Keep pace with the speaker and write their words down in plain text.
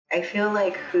I feel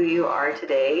like who you are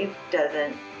today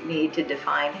doesn't need to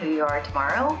define who you are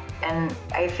tomorrow. And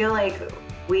I feel like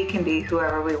we can be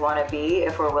whoever we want to be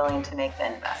if we're willing to make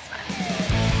the investment.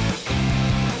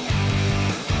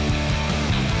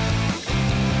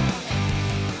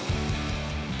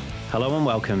 Hello and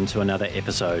welcome to another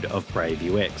episode of Brave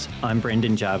UX. I'm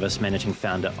Brendan Jarvis, Managing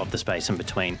Founder of The Space in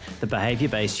Between, the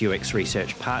behaviour-based UX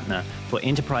research partner for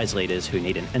enterprise leaders who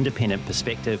need an independent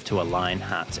perspective to align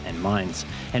hearts and minds,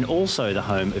 and also the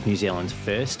home of New Zealand's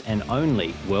first and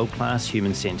only world-class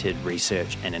human-centred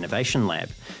research and innovation lab.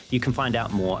 You can find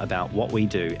out more about what we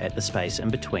do at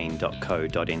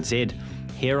thespaceinbetween.co.nz.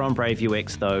 Here on Brave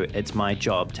UX, though, it's my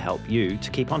job to help you to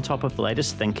keep on top of the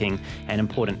latest thinking and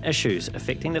important issues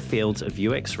affecting the fields of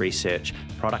UX research,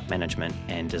 product management,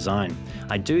 and design.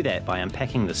 I do that by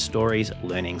unpacking the stories,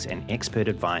 learnings, and expert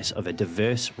advice of a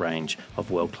diverse range of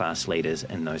world-class leaders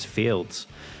in those fields.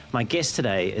 My guest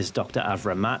today is Dr.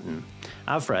 Avra Martin.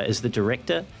 Avra is the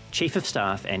Director, Chief of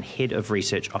Staff and Head of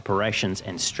Research Operations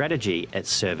and Strategy at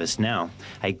ServiceNow,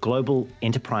 a global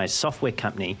enterprise software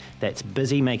company that's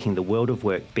busy making the world of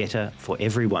work better for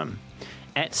everyone.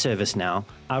 At ServiceNow,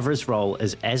 Avra's role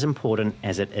is as important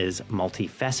as it is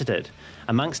multifaceted.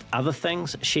 Amongst other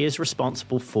things, she is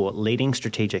responsible for leading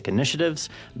strategic initiatives,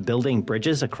 building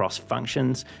bridges across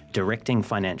functions, directing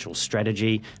financial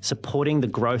strategy, supporting the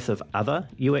growth of other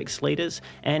UX leaders,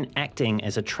 and acting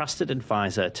as a trusted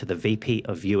advisor to the VP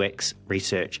of UX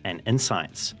Research and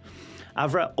Insights.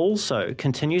 Avra also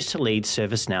continues to lead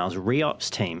ServiceNow's ReOps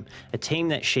team, a team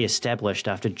that she established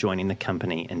after joining the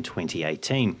company in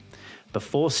 2018.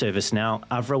 Before ServiceNow,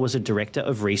 Avra was a director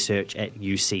of research at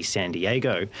UC San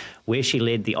Diego, where she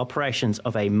led the operations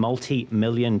of a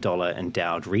multi-million-dollar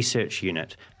endowed research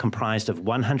unit comprised of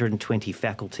 120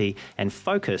 faculty and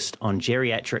focused on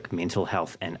geriatric mental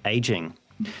health and aging.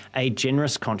 A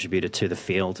generous contributor to the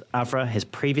field, Avra has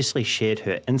previously shared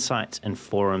her insights in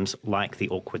forums like the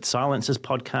Awkward Silences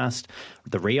podcast,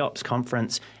 the ReOps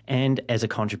conference, and as a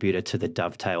contributor to the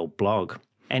Dovetail blog.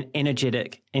 An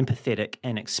energetic, empathetic,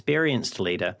 and experienced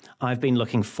leader, I've been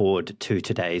looking forward to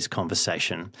today's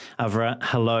conversation. Avra,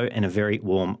 hello and a very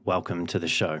warm welcome to the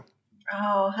show.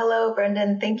 Oh, hello,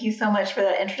 Brendan. Thank you so much for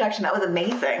that introduction. That was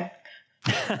amazing.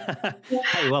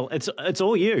 Hey, well, it's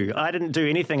all you. I didn't do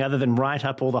anything other than write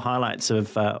up all the highlights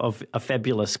of a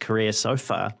fabulous career so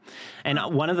far. And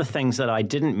one of the things that I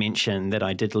didn't mention that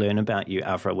I did learn about you,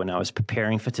 Avra, when I was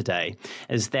preparing for today,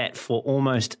 is that for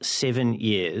almost 7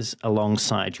 years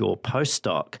alongside your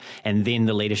postdoc and then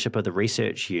the leadership of the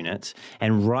research unit,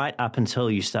 and right up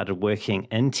until you started working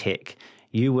in tech,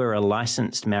 you were a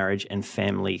licensed marriage and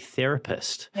family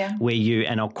therapist, where you,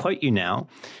 and I'll quote you now,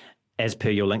 as per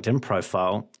your LinkedIn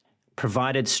profile,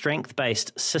 provided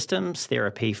strength-based systems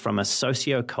therapy from a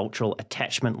socio-cultural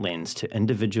attachment lens to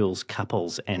individuals,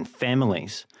 couples, and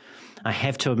families. I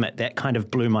have to admit that kind of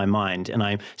blew my mind, and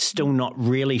I'm still not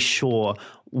really sure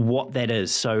what that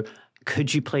is. So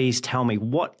could you please tell me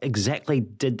what exactly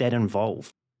did that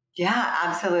involve? Yeah,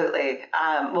 absolutely.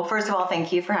 Well, first of all,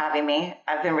 thank you for having me.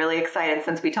 I've been really excited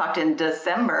since we talked in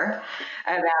December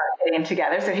about getting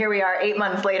together. So here we are 8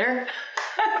 months later,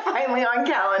 finally on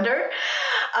calendar.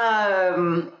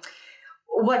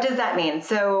 What does that mean?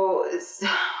 So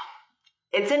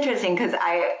it's interesting because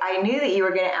I knew that you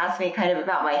were going to ask me kind of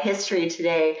about my history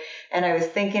today. And I was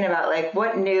thinking about like,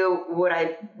 what new would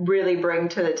I really bring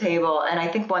to the table? And I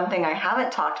think one thing I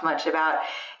haven't talked much about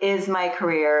is my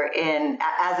career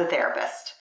as a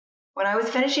therapist. When I was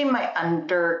finishing my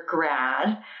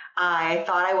undergrad, I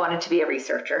thought I wanted to be a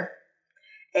researcher.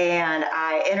 And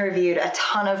I interviewed a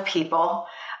ton of people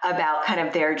about kind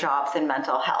of their jobs in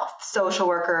mental health, social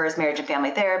workers, marriage and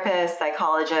family therapists,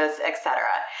 psychologists, etc.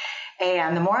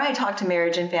 And the more I talked to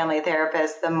marriage and family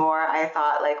therapists, the more I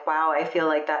thought like, wow, I feel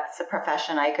like that's a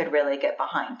profession I could really get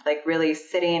behind, like really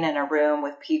sitting in a room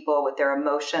with people, with their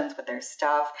emotions, with their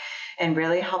stuff, and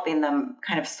really helping them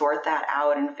kind of sort that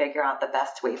out and figure out the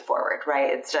best way forward,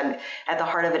 right? It's at the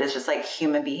heart of it is just like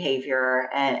human behavior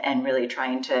and really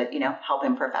trying to, help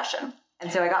in profession.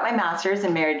 And so I got my master's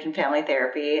in marriage and family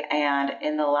therapy. And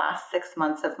in the last 6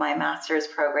 months of my master's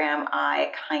program,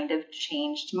 I kind of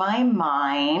changed my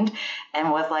mind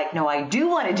and was like, no, I do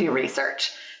want to do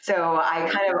research. So I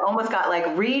kind of almost got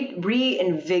like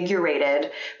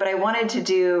reinvigorated, but I wanted to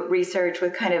do research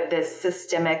with kind of this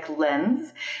systemic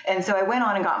lens. And so I went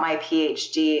on and got my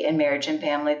PhD in marriage and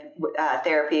family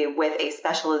therapy with a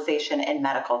specialization in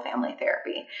medical family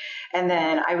therapy. And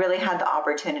then I really had the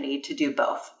opportunity to do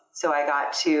both. So I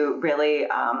got to really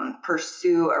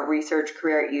pursue a research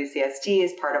career at UCSD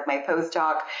as part of my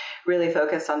postdoc, really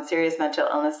focused on serious mental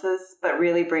illnesses, but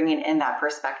really bringing in that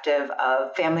perspective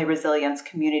of family resilience,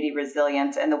 community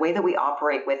resilience, and the way that we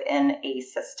operate within a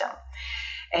system.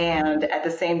 And at the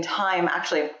same time,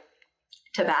 actually,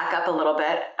 to back up a little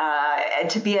bit,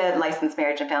 to be a licensed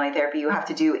marriage and family therapy, you have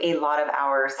to do a lot of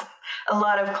hours, a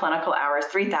lot of clinical hours,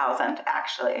 3,000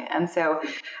 actually. And so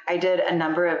I did a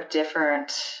number of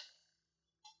different,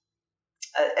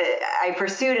 I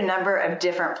pursued a number of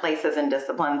different places and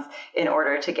disciplines in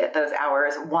order to get those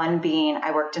hours. One being,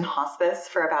 I worked in hospice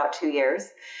for about 2 years.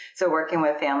 So working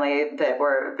with family that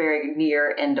were very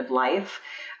near end of life.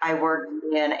 I worked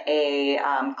in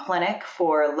a clinic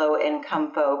for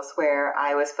low-income folks where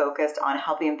I was focused on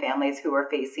helping families who were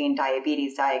facing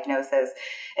diabetes diagnosis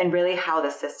and really how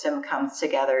the system comes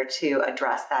together to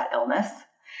address that illness.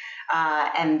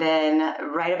 And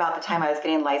then right about the time I was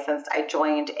getting licensed, I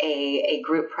joined a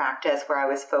group practice where I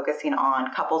was focusing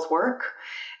on couples work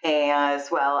as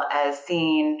well as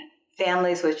seeing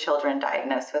families with children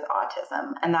diagnosed with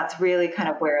autism. And that's really kind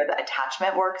of where the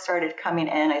attachment work started coming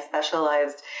in. I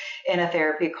specialized in a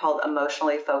therapy called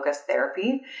emotionally focused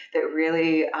therapy that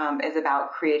really is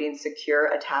about creating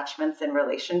secure attachments in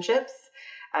relationships.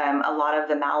 A lot of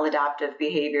the maladaptive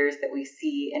behaviors that we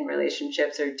see in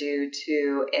relationships are due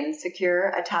to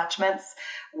insecure attachments,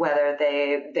 whether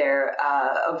they're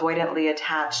avoidantly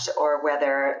attached or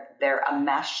whether they're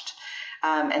enmeshed.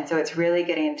 And so it's really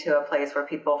getting to a place where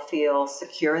people feel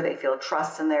secure, they feel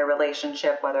trust in their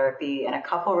relationship, whether it be in a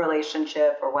couple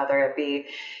relationship or whether it be,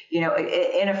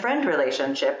 in a friend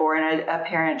relationship or in a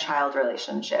parent-child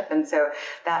relationship. And so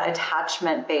that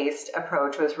attachment-based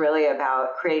approach was really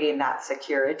about creating that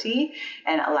security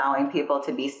and allowing people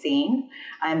to be seen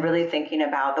and really thinking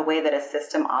about the way that a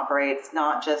system operates,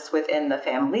 not just within the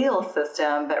familial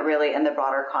system, but really in the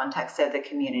broader context of the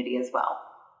community as well.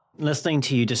 Listening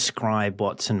to you describe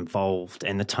what's involved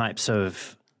and the types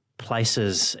of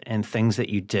places and things that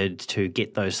you did to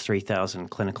get those 3,000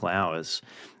 clinical hours,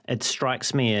 it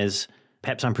strikes me as,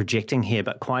 perhaps I'm projecting here,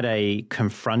 but quite a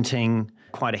confronting,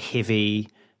 quite a heavy,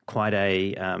 quite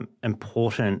a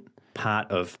important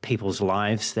part of people's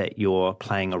lives that you're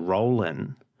playing a role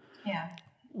in. Yeah.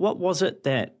 What was it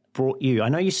that brought you? I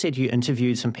know you said you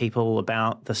interviewed some people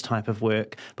about this type of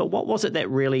work, but what was it that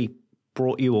really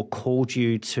brought you or called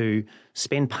you to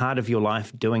spend part of your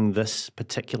life doing this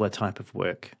particular type of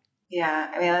work? Yeah,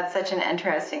 that's such an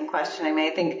interesting question. I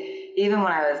think even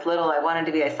when I was little, I wanted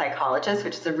to be a psychologist,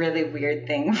 which is a really weird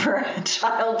thing for a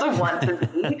child to want to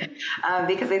be,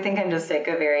 because I think I'm just like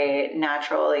a very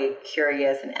naturally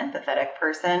curious and empathetic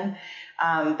person.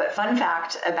 But fun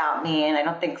fact about me, and I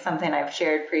don't think something I've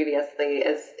shared previously,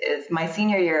 is my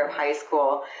senior year of high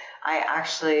school, I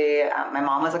actually, my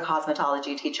mom was a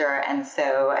cosmetology teacher, and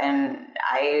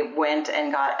I went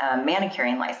and got a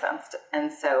manicuring license.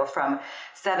 And so from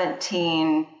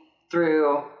 17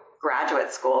 through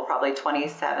graduate school, probably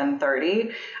 27,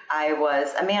 30, I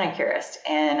was a manicurist.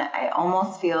 And I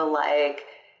almost feel like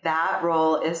that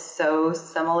role is so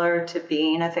similar to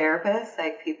being a therapist.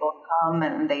 Like people come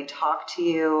and they talk to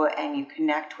you and you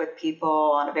connect with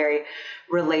people on a very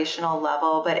relational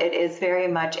level, but it is very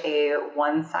much a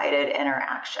one-sided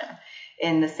interaction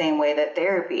in the same way that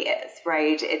therapy is,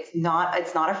 right? It's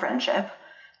not a friendship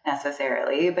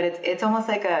necessarily, but it's almost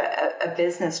like a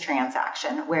business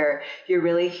transaction where you're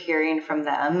really hearing from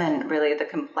them and really the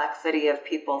complexity of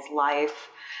people's life,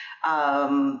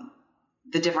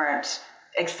 the different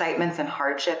excitements and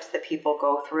hardships that people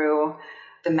go through,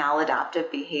 the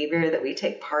maladaptive behavior that we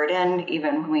take part in,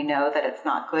 even when we know that it's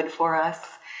not good for us.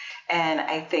 And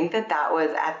I think that was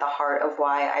at the heart of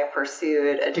why I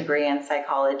pursued a degree in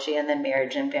psychology and then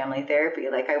marriage and family therapy.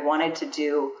 Like I wanted to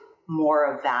do more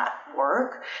of that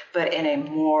work, but in a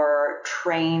more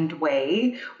trained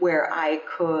way where I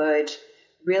could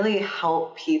really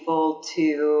help people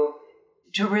to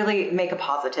really make a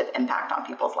positive impact on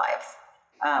people's lives.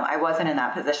 I wasn't in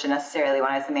that position necessarily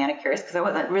when I was a manicurist because I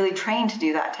wasn't really trained to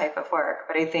do that type of work.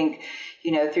 But I think,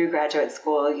 through graduate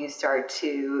school, you start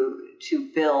to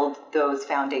build those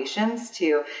foundations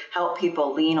to help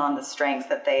people lean on the strengths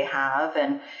that they have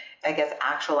and, I guess,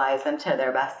 actualize them to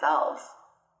their best selves.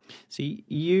 So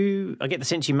I get the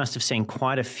sense you must have seen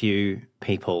quite a few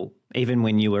people. Even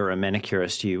when you were a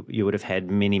manicurist, you would have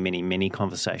had many, many, many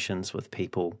conversations with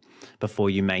people before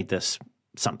you made this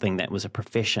something that was a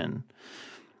profession.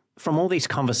 From all these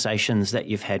conversations that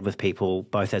you've had with people,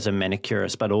 both as a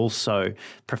manicurist but also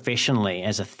professionally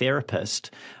as a therapist,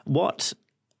 what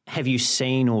have you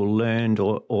seen or learned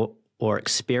or or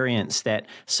experience that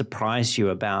surprised you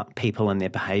about people and their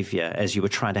behavior as you were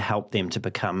trying to help them to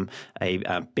become a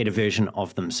better version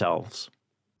of themselves?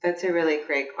 That's a really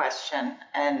great question.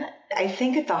 And I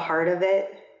think at the heart of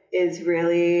it is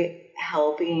really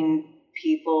helping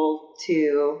people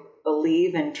to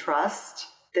believe and trust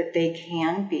that they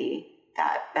can be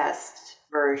that best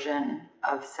version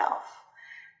of self.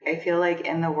 I feel like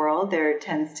in the world there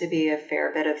tends to be a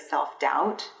fair bit of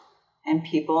self-doubt and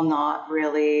people not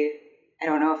really, I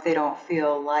don't know if they don't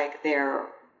feel like they're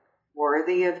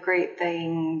worthy of great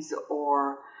things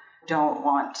or don't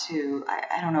want to,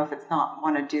 I don't know if it's not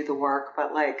want to do the work,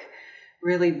 but like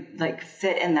really like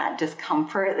sit in that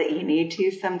discomfort that you need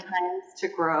to sometimes to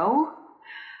grow.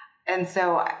 And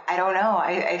so I don't know,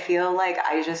 I feel like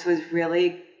I just was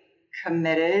really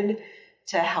committed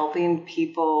to helping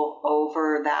people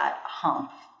over that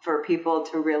hump, for people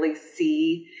to really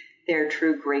see their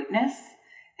true greatness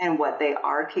and what they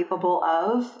are capable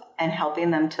of, and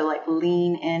helping them to like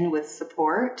lean in with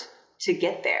support to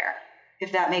get there,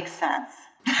 if that makes sense.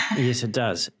 Yes, it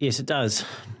does. Yes, it does.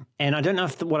 And I don't know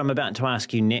if what I'm about to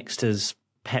ask you next is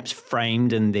perhaps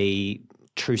framed in the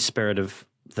true spirit of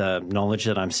the knowledge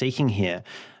that I'm seeking here.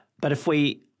 But if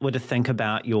we were to think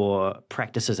about your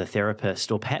practice as a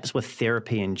therapist, or perhaps with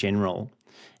therapy in general,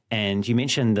 and you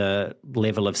mentioned the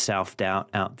level of self-doubt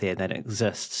out there that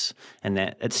exists, and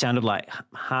that it sounded like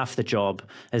half the job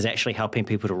is actually helping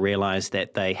people to realize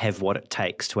that they have what it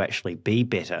takes to actually be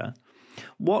better.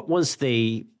 What was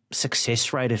the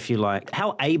success rate, if you like?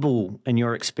 How able, in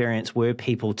your experience, were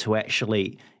people to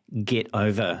actually get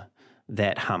over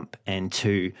that hump and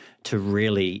to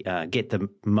really get the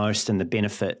most and the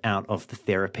benefit out of the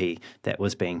therapy that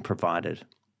was being provided?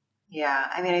 Yeah,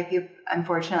 I mean,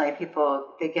 unfortunately,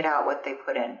 people, they get out what they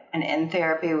put in. And in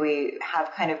therapy, we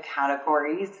have kind of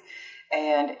categories.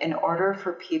 And in order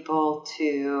for people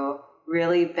to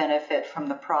really benefit from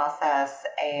the process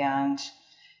and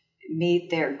meet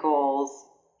their goals,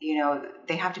 you know,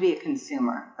 they have to be a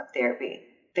consumer of therapy.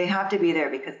 They have to be there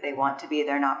because they want to be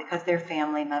there, not because their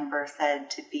family member said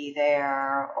to be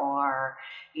there, or,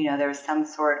 you know, there's some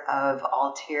sort of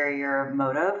ulterior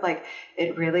motive. Like,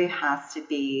 it really has to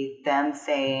be them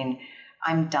saying,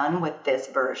 I'm done with this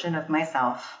version of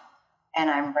myself and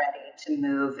I'm ready to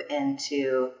move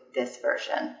into this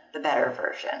version, the better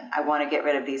version. I want to get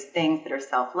rid of these things that are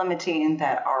self-limiting,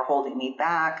 that are holding me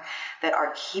back, that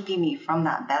are keeping me from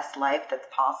that best life that's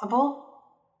possible.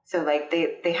 So like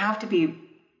they have to be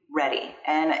ready.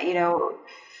 And, you know,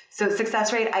 so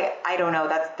success rate, I don't know.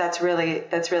 That's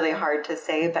really hard to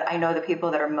say, but I know the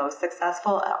people that are most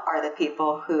successful are the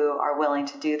people who are willing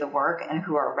to do the work and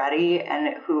who are ready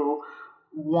and who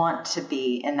want to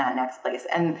be in that next place.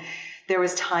 And there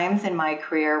was times in my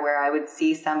career where I would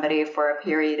see somebody for a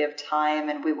period of time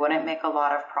and we wouldn't make a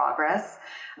lot of progress.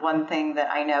 One thing that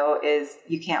I know is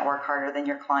you can't work harder than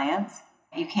your clients.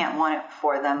 You can't want it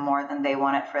for them more than they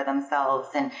want it for themselves.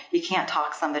 And you can't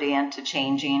talk somebody into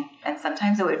changing. And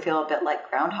sometimes it would feel a bit like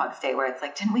Groundhog's Day, where it's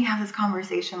like, didn't we have this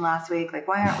conversation last week? Like,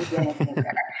 why aren't we doing anything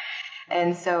better?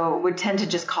 And so would tend to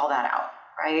just call that out,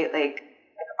 right? Like,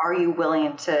 are you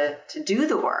willing to do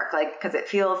the work? Like, because it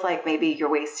feels like maybe you're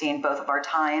wasting both of our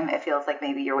time. It feels like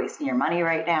maybe you're wasting your money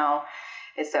right now.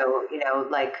 And so, you know,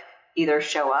 like, either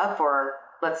show up or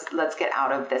let's get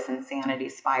out of this insanity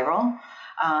spiral.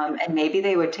 And maybe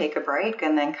they would take a break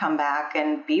and then come back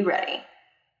and be ready.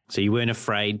 So you weren't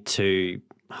afraid to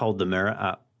hold the mirror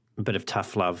up. A bit of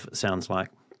tough love, it sounds like.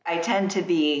 I tend to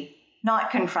be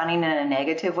not confronting in a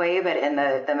negative way, but in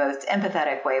the most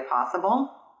empathetic way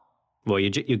possible. Well,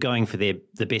 you're going for the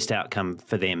best outcome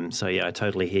for them. So, yeah, I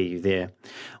totally hear you there.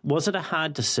 Was it a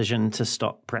hard decision to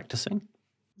stop practicing?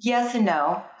 Yes and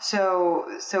no. So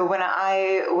when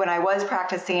I was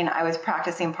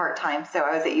practicing part-time. So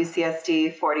I was at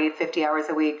UCSD 40, 50 hours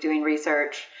a week doing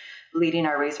research, leading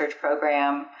our research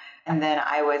program. And then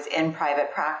I was in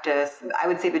private practice, I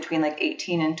would say between like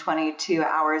 18 and 22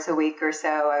 hours a week or so.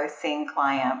 I was seeing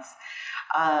clients.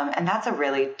 And that's a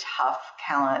really tough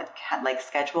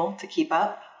schedule to keep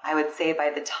up. I would say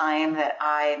by the time that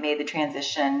I made the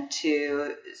transition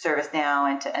to ServiceNow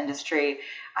and to industry,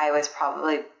 I was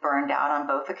probably burned out on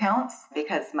both accounts,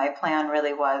 because my plan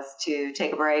really was to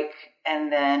take a break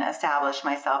and then establish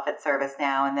myself at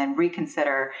ServiceNow and then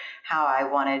reconsider how I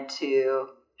wanted to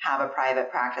have a private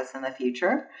practice in the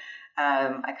future.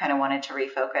 I kind of wanted to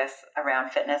refocus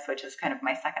around fitness, which is kind of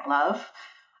my second love.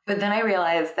 But then I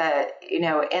realized that, you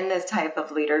know, in this type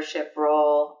of leadership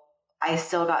role, I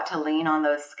still got to lean on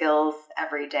those skills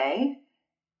every day.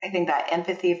 I think that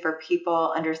empathy for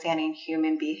people, understanding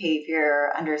human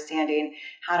behavior, understanding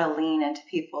how to lean into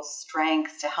people's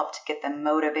strengths to help to get them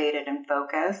motivated and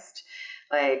focused,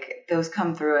 like those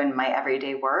come through in my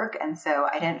everyday work. And so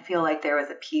I didn't feel like there was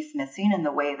a piece missing in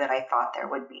the way that I thought there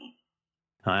would be.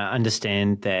 I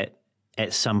understand that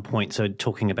at some point, so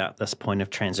talking about this point of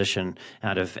transition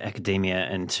out of academia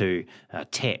into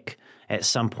tech, at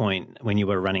some point when you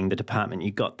were running the department,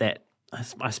 you got that,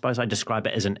 I suppose I describe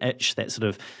it as an itch, that sort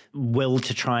of will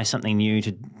to try something new,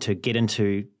 to get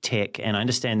into tech. And I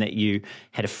understand that you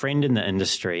had a friend in the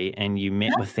industry and you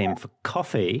met with them for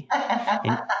coffee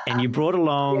and you brought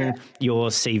along your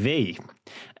CV.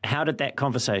 How did that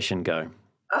conversation go?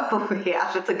 Oh,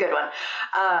 yeah, that's a good one.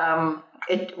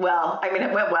 It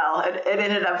went well. It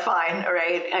ended up fine,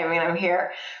 right? I mean, I'm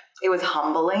here. It was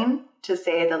humbling, to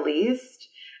say the least.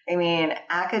 I mean,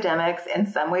 academics, in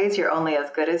some ways, you're only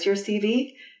as good as your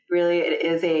CV. Really, it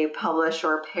is a publish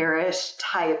or perish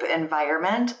type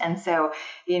environment. And so,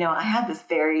 I had this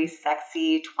very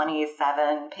sexy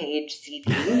 27-page CV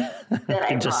that I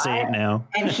can just see it now.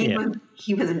 And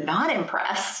he was not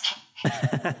impressed.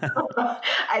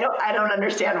 I don't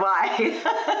understand why.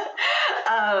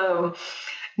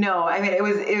 No, I mean, it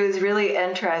was really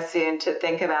interesting to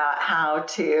think about how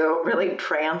to really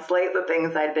translate the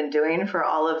things I'd been doing for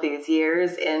all of these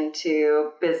years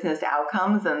into business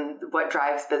outcomes and what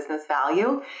drives business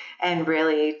value, and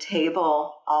really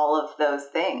table all of those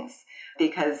things,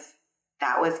 because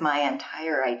that was my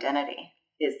entire identity,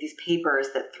 is these papers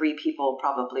that 3 people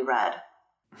probably read.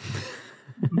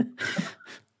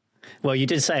 Well, you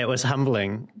did say it was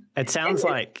humbling. It sounds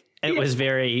like it was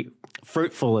very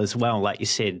fruitful as well. Like you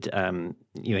said,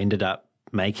 you ended up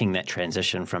making that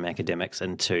transition from academics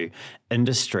into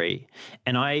industry.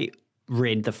 And I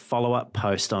read the follow-up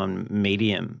post on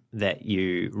Medium that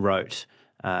you wrote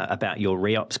about your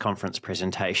ReOps conference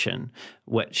presentation,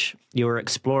 which you were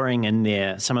exploring in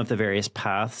there some of the various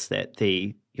paths that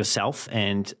yourself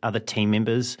and other team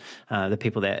members, the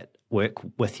people that work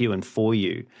with you and for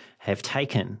you, have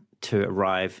taken to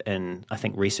arrive in, I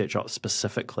think, research ops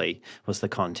specifically was the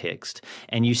context.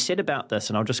 And you said about this,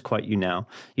 and I'll just quote you now,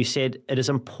 you said, "It is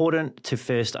important to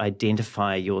first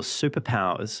identify your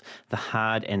superpowers, the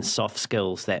hard and soft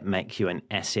skills that make you an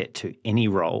asset to any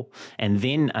role, and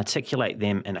then articulate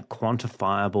them in a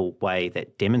quantifiable way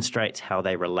that demonstrates how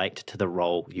they relate to the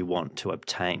role you want to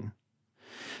obtain."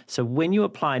 So when you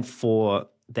applied for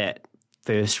that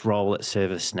first role at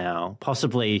ServiceNow,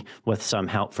 possibly with some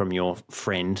help from your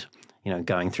friend,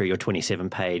 going through your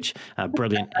 27-page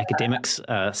brilliant academics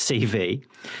CV,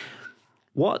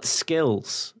 what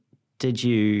skills did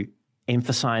you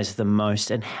emphasize the most,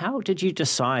 and how did you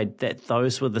decide that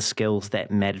those were the skills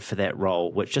that mattered for that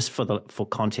role, which, just for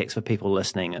context for people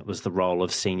listening, it was the role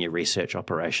of Senior Research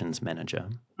Operations Manager?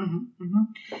 Mm-hmm,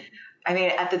 mm-hmm. I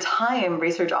mean, at the time,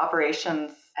 research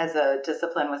operations as a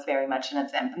discipline was very much in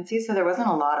its infancy, so there wasn't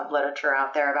a lot of literature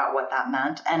out there about what that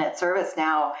meant. And at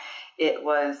ServiceNow, it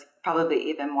was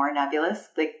probably even more nebulous,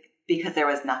 because there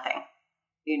was nothing.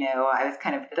 I was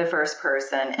kind of the first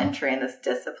person entering this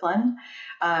discipline.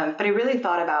 But I really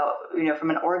thought about, from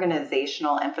an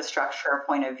organizational infrastructure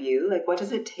point of view, what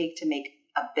does it take to make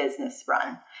a business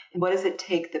run? And what does it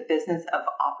take the business of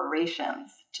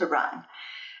operations to run?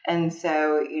 And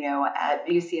so, at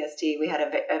UCSD, we had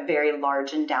a very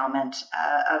large endowment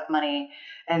of money.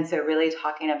 And so really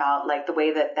talking about the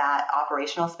way that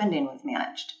operational spending was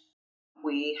managed.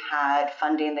 We had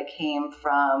funding that came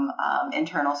from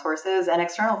internal sources and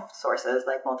external sources,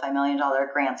 like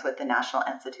multi-million-dollar grants with the National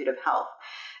Institute of Health.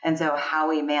 And so how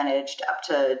we managed up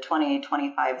to 20,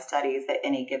 25 studies at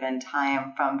any given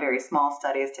time, from very small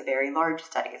studies to very large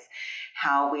studies,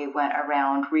 how we went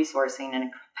around resourcing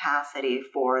and capacity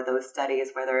for those studies,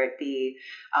 whether it be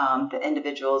the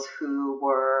individuals who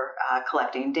were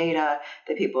collecting data,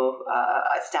 the people,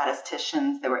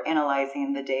 statisticians that were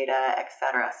analyzing the data, et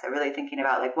cetera. So really thinking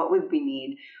about what would we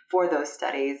need for those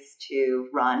studies to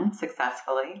run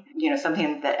successfully.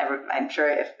 Something that I'm sure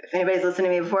if anybody's listened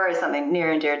to me before, is something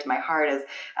near and dear to my heart, is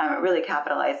really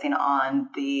capitalizing on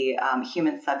the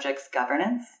human subjects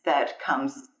governance that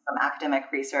comes from academic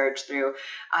research through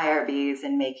IRBs,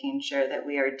 and making sure that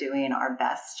we are doing our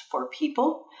best for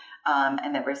people,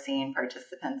 and that we're seeing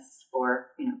participants for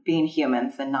being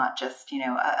humans and not just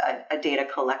a data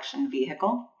collection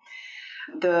vehicle.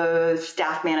 The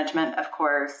staff management, of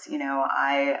course,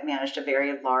 I managed a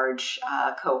very large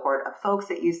cohort of folks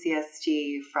at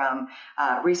UCSD, from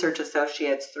research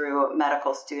associates through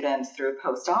medical students through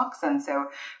postdocs. And so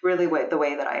really the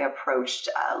way that I approached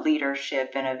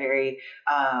leadership in a very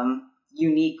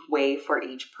unique way for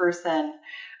each person.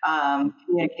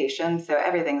 Communication. So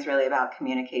everything's really about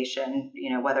communication,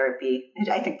 whether it be,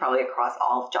 I think probably across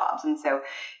all jobs. And so,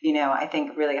 I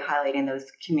think really highlighting those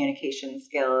communication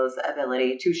skills,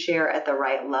 ability to share at the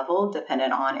right level,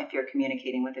 dependent on if you're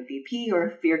communicating with a VP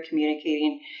or if you're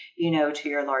communicating, to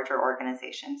your larger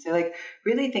organization. So like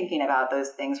really thinking about those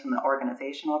things from an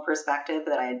organizational perspective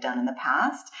that I had done in the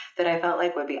past that I felt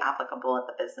like would be applicable at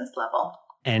the business level.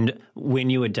 And when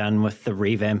you were done with the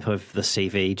revamp of the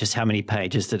CV, just how many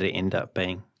pages did it end up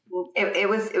being? It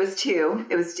was two.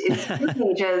 It's 2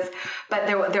 pages, but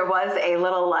there was a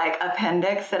little like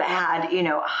appendix that had,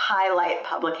 highlight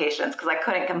publications because I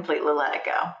couldn't completely let it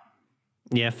go.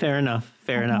 Yeah, fair enough.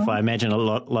 Fair enough. I imagine a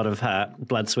lot of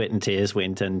blood, sweat, and tears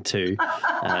went into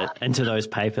those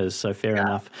papers. So fair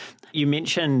enough. You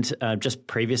mentioned just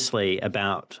previously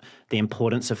about the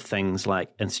importance of things like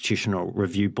institutional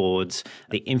review boards,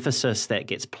 the emphasis that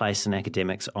gets placed in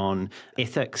academics on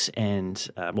ethics and,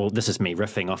 this is me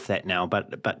riffing off that now,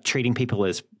 but treating people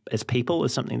as people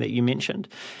is something that you mentioned.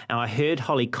 Now, I heard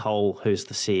Holly Cole, who's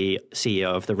the CEO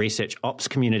of the Research Ops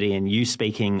community, and you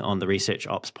speaking on the Research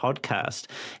Ops podcast,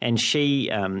 and she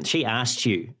asked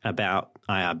you about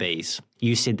IRBs.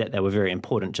 You said that they were very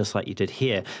important, just like you did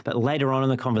here. But later on in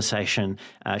the conversation,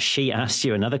 she asked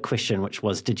you another question, which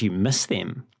was, did you miss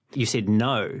them? You said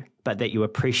no, but that you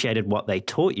appreciated what they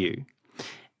taught you.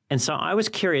 And so I was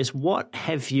curious, what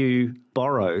have you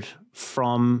borrowed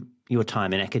from your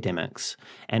time in academics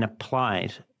and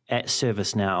applied at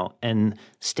ServiceNow in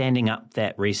standing up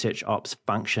that research ops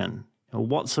function?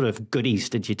 What sort of goodies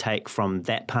did you take from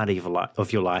that part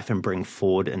of your life and bring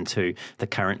forward into the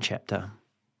current chapter?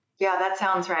 Yeah, that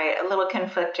sounds right. A little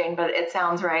conflicting, but it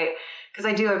sounds right because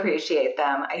I do appreciate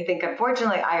them. I think,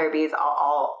 unfortunately, IRBs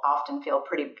all often feel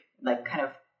pretty like kind of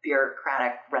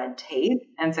bureaucratic red tape.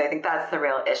 And so I think that's the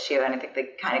real issue. And I think they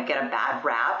kind of get a bad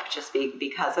rap just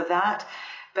because of that.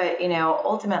 But,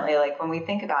 ultimately, like when we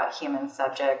think about human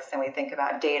subjects and we think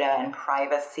about data and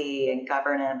privacy and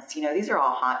governance, these are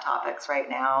all hot topics right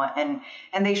now,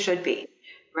 and they should be,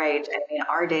 right? I mean,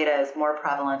 our data is more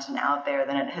prevalent and out there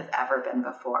than it has ever been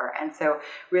before. And so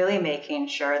really making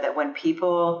sure that when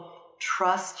people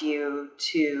trust you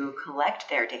to collect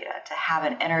their data, to have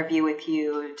an interview with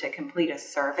you, to complete a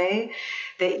survey,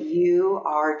 that you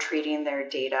are treating their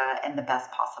data in the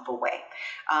best possible way.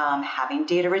 Having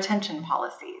data retention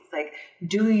policies, like,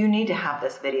 do you need to have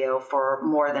this video for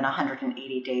more than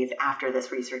 180 days after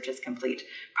this research is complete?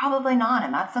 Probably not,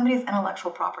 and that's somebody's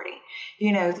intellectual property. So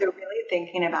really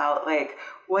thinking about like,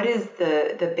 what is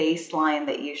the baseline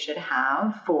that you should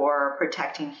have for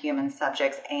protecting human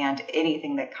subjects and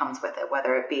anything that comes with it,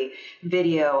 whether it be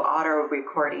video, audio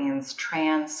recordings,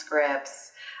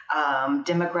 transcripts,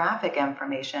 demographic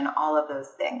information, all of those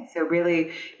things. So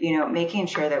really, making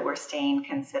sure that we're staying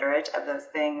considerate of those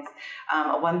things.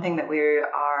 One thing that we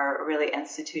are really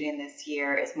instituting this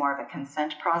year is more of a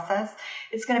consent process.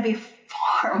 It's going to be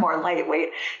far more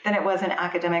lightweight than it was in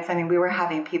academics. I mean, we were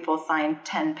having people sign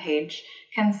 10-page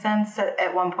consents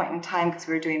at one point in time because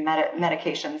we were doing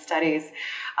medication studies.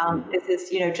 Is this,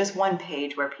 just one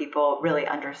page where people really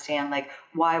understand like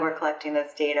why we're collecting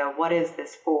this data, what is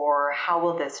this for, how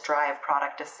will this drive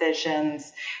product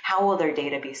decisions, how will their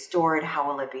data be stored, how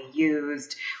will it be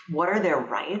used, what are their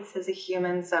rights as a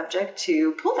human subject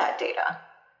to pull that data,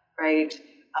 right?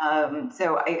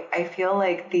 So I feel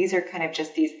like these are kind of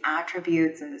just these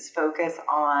attributes and this focus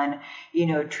on,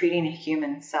 treating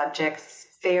human subjects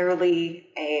fairly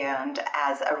and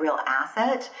as a real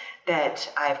asset that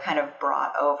I've kind of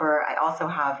brought over. I also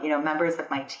have, members of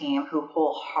my team who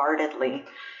wholeheartedly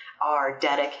are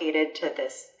dedicated to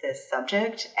this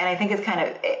subject. And I think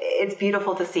it's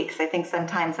beautiful to see because I think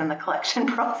sometimes in the collection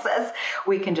process,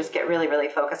 we can just get really, really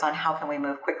focused on how can we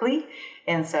move quickly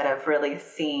instead of really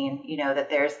seeing,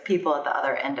 that there's people at the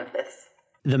other end of this.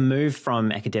 The move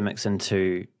from academics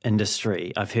into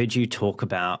industry, I've heard you talk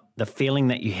about the feeling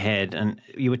that you had, and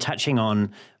you were touching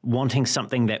on wanting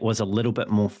something that was a little bit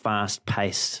more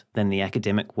fast-paced than the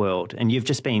academic world. And you've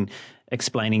just been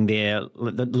explaining there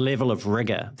the level of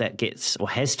rigor that gets, or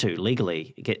has to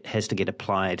legally, has to get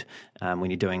applied when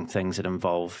you're doing things that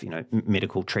involve,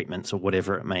 medical treatments or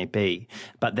whatever it may be.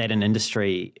 But that in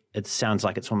industry, it sounds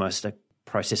like it's almost a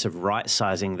process of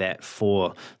right-sizing that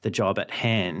for the job at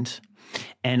hand.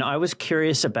 And I was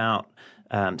curious about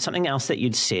something else that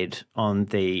you'd said on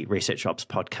the Research Ops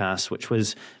podcast, which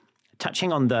was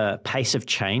touching on the pace of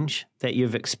change that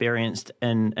you've experienced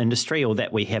in industry, or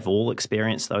that we have all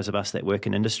experienced, those of us that work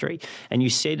in industry. And you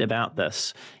said about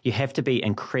this, you have to be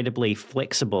incredibly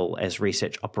flexible as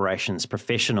research operations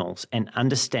professionals and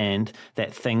understand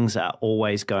that things are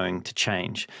always going to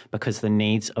change because the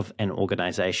needs of an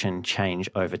organization change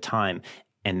over time,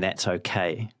 and that's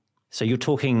okay. So you're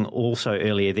talking also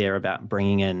earlier there about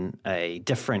bringing in a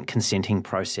different consenting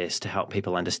process to help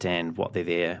people understand what they're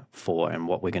there for and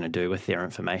what we're going to do with their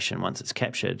information once it's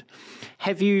captured.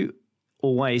 Have you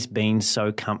always been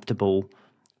so comfortable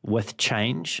with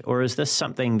change, or is this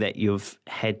something that you've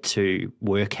had to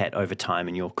work at over time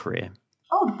in your career?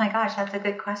 Oh my gosh, that's a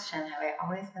good question. Have I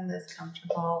always been this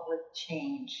comfortable with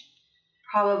change?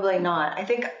 Probably not. I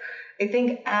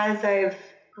think as I've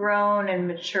grown and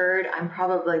matured, I'm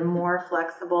probably more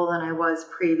flexible than I was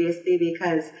previously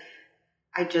because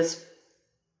I just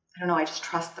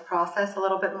trust the process a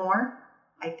little bit more.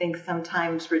 I think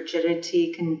sometimes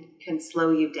rigidity can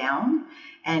slow you down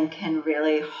and can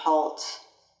really halt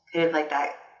kind of like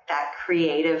that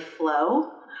creative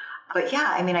flow. But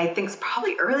yeah, I mean, I think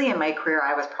probably early in my career,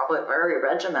 I was probably very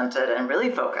regimented and really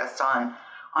focused on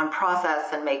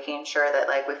process and making sure that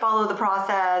like we follow the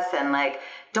process and like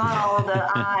dot all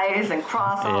the I's and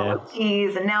cross all the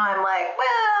T's. And now I'm like,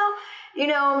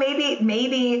 well,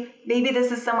 maybe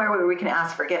this is somewhere where we can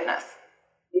ask forgiveness.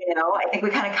 I think we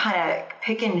kind of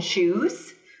pick and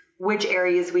choose which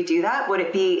areas we do that. Would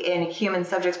it be in human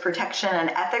subjects protection and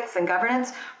ethics and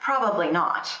governance? Probably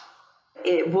not.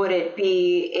 Would it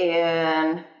be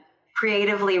in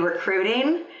creatively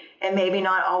recruiting and maybe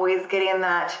not always getting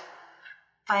that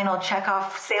final check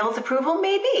off sales approval?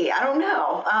 Maybe. I don't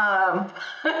know.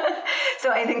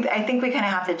 So I think we kind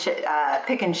of have to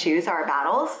pick and choose our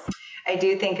battles. I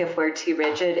do think if we're too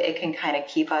rigid, it can kind of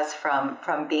keep us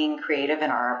from being creative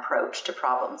in our approach to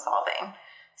problem solving.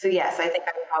 So yes, I think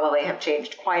I probably have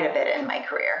changed quite a bit in my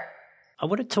career. I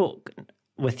want to talk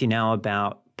with you now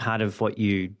about part of what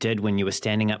you did when you were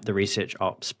standing up the research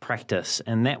ops practice,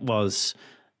 and that was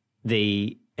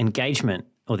the engagement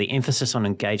or the emphasis on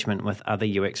engagement with other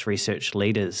UX research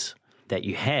leaders that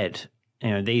you had.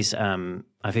 These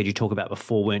I've heard you talk about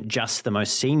before weren't just the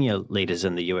most senior leaders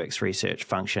in the UX research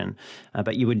function,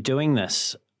 but you were doing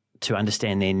this to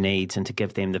understand their needs and to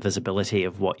give them the visibility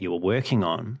of what you were working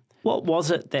on. What was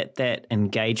it that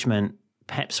engagement,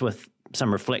 perhaps with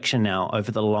some reflection now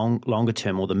over the longer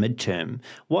term or the midterm,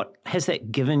 what has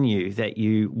that given you that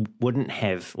you wouldn't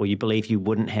have, or you believe you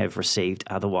wouldn't have received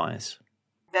otherwise?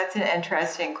 That's an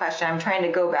interesting question. I'm trying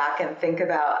to go back and think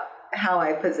about how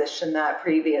I positioned that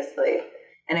previously.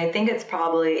 And I think it's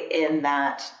probably in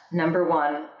that, number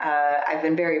one, I've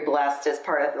been very blessed as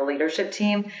part of the leadership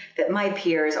team that my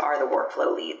peers are the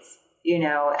workflow leads,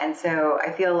 and so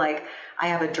I feel like I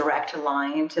have a direct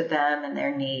line to them and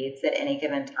their needs at any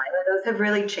given time. And those have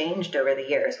really changed over the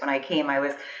years. When I came, I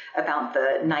was about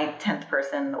the 9th, 10th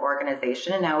person in the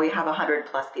organization, and now we have 100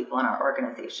 plus people in our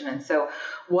organization. And so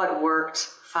what worked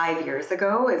 5 years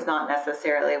ago is not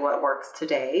necessarily what works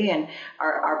today, and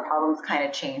our problems kind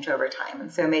of change over time.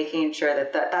 And so making sure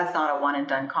that that's not a one and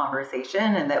done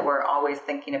conversation, and that we're always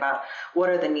thinking about what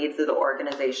are the needs of the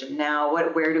organization now,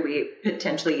 where do we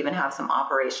potentially even have some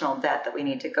operational debt that we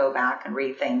need to go back and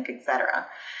rethink, et cetera.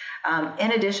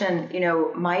 In addition,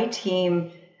 my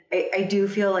team, I do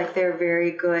feel like they're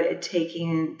very good at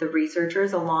taking the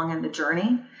researchers along in the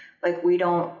journey. Like we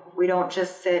don't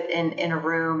just sit in a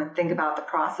room and think about the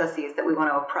processes that we want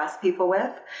to oppress people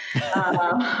with.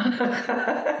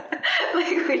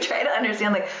 Like we try to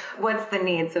understand like what's the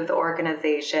needs of the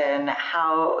organization,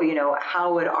 how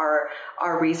would our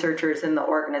researchers in the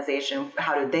organization,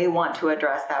 how do they want to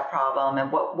address that problem,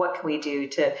 and what can we do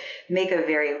to make a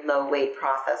very low weight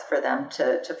process for them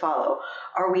to follow.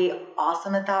 Are we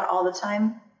awesome at that all the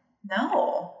time?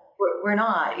 No, we're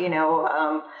not,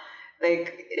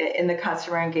 like in the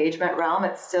customer engagement realm,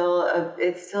 it's still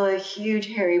a huge,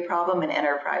 hairy problem in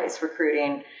enterprise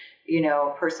recruiting,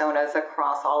 personas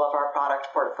across all of our product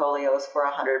portfolios for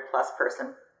 100+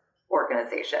 person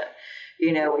organization.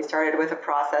 We started with a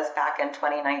process back in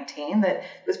 2019 that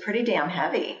was pretty damn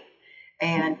heavy.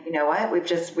 And you know what?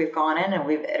 We've gone in and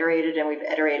we've iterated and we've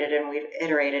iterated and we've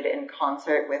iterated in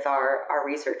concert with our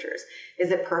researchers.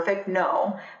 Is it perfect?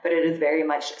 No, but it is very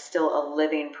much still a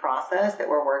living process that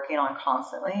we're working on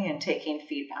constantly and taking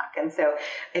feedback. And so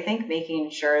I think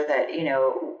making sure that,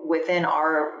 within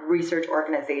our research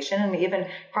organization and even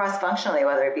cross-functionally,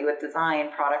 whether it be with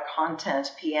design, product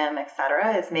content, PM, et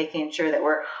cetera, is making sure that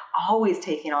we're always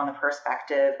taking on the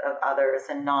perspective of others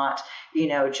and not,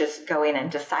 just going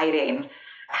and deciding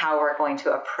how we're going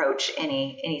to approach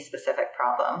any specific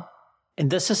problem. And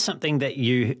this is something that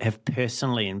you have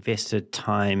personally invested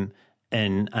time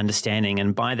in understanding.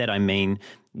 And by that, I mean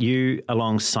you,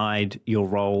 alongside your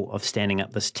role of standing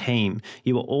up this team,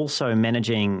 you were also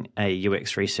managing a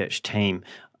UX research team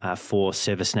for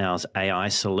ServiceNow's AI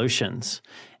solutions.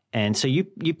 And so you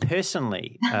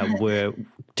personally were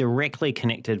directly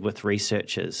connected with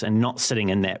researchers and not sitting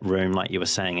in that room, like you were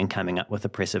saying, and coming up with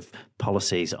oppressive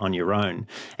policies on your own.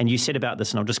 And you said about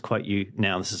this, and I'll just quote you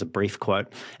now, this is a brief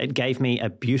quote, "It gave me a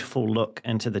beautiful look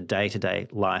into the day-to-day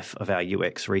life of our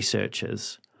UX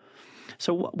researchers."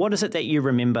 So what is it that you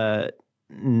remember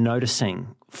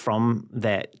noticing from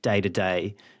that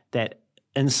day-to-day, that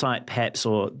insight perhaps,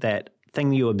 or that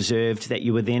thing you observed that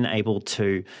you were then able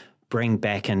to bring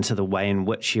back into the way in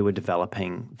which you were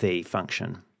developing the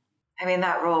function? I mean,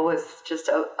 that role was just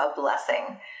a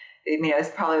blessing. I mean, it was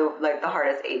probably like the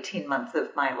hardest 18 months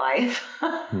of my life.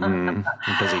 A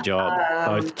busy job.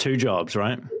 Both two jobs,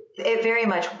 right? It very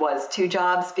much was two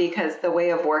jobs, because the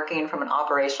way of working from an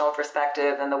operational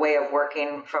perspective and the way of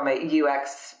working from a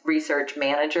UX research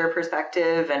manager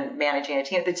perspective and managing a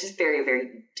team, it's just very,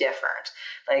 very different.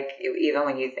 Like even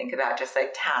when you think about just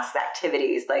like tasks,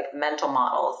 activities, like mental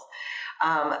models.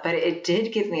 But it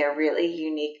did give me a really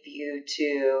unique view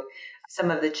to some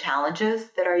of the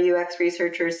challenges that our UX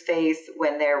researchers face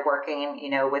when they're working,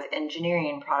 with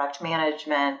engineering, product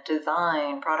management,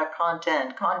 design, product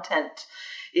content,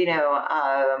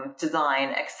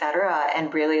 design, et cetera.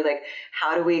 And really like,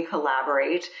 how do we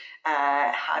collaborate?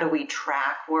 How do we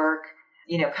track work?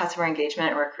 Customer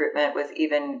engagement and recruitment was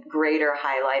even greater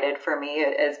highlighted for me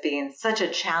as being such a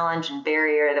challenge and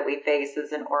barrier that we face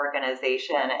as an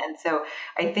organization. And so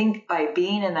I think by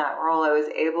being in that role, I was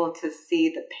able to see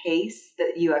the pace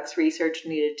that UX research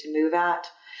needed to move at,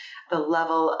 the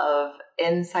level of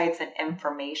insights and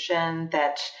information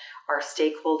that our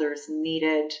stakeholders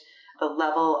needed, the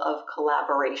level of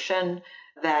collaboration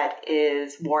that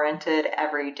is warranted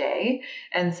every day.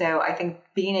 And so I think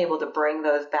being able to bring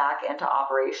those back into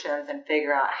operations and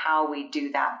figure out how we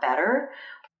do that better.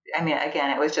 I mean,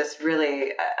 again, it was just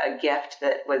really a gift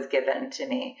that was given to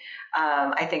me.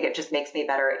 I think it just makes me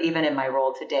better, even in my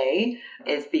role today,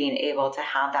 is being able to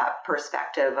have that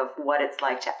perspective of what it's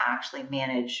like to actually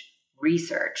manage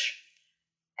research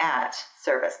at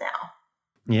ServiceNow.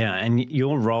 Yeah, and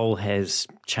your role has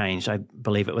changed. I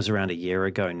believe it was around a year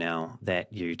ago now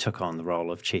that you took on the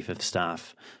role of Chief of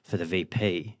Staff for the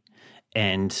VP.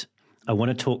 And I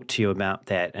want to talk to you about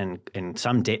that in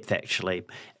some depth, actually.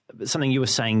 Something you were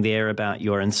saying there about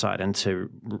your insight into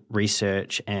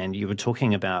research, and you were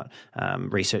talking about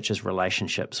researchers'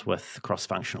 relationships with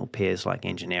cross-functional peers like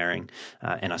engineering,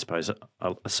 and I suppose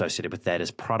associated with that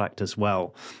is product as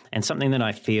well. And something that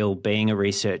I feel being a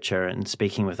researcher and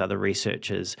speaking with other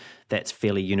researchers that's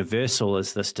fairly universal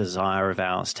is this desire of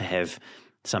ours to have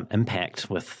some impact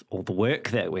with all the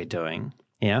work that we're doing.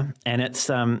 Yeah, and it's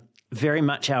very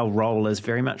much our role is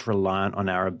very much reliant on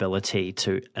our ability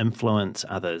to influence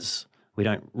others. We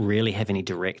don't really have any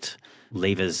direct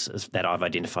levers that I've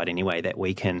identified anyway that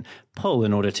we can pull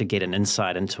in order to get an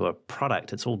insight into a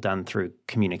product. It's all done through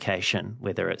communication,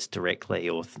 whether it's directly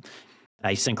or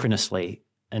asynchronously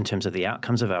in terms of the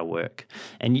outcomes of our work.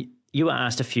 And you were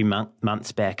asked a few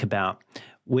months back about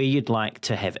where you'd like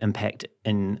to have impact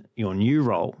in your new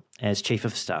role as Chief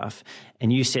of Staff.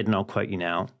 And you said, and I'll quote you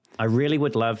now, "I really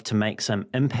would love to make some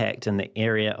impact in the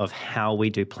area of how we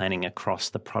do planning across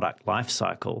the product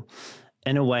lifecycle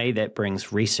in a way that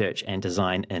brings research and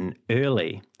design in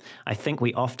early. I think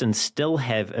we often still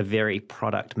have a very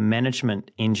product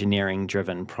management,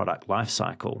 engineering-driven product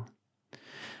lifecycle."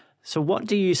 So what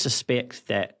do you suspect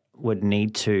that would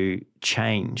need to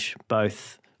change,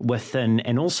 both within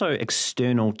and also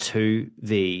external to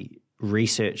the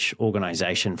research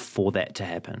organization for that to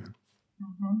happen?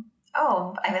 Mm-hmm.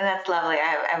 Oh, I mean, that's lovely.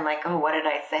 I'm like, oh, what did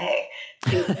I say?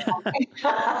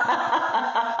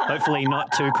 Hopefully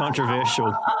not too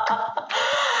controversial.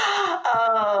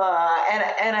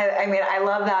 I mean, I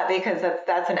love that because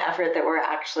that's an effort that we're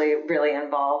actually really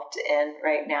involved in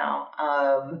right now.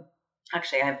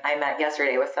 Actually, I met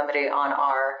yesterday with somebody on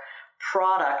our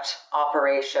product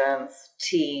operations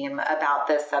team about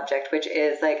this subject, which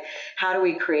is like, how do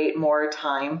we create more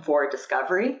time for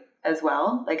discovery as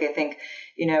well? Like, I think,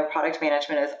 product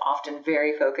management is often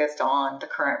very focused on the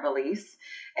current release.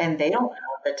 and they don't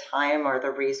have the time or the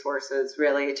resources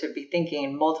really to be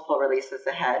thinking multiple releases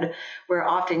ahead, where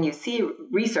often you see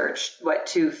research,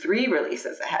 2, 3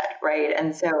 releases ahead, right?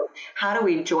 And so how do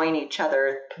we join each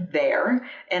other there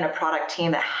in a product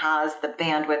team that has the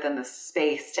bandwidth and the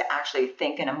space to actually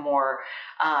think in a more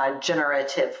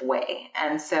generative way?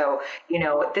 And so,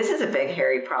 this is a big,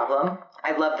 hairy problem.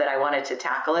 I love that I wanted to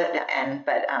tackle it,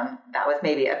 but that was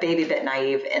maybe a baby bit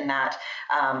naive in that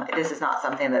this is not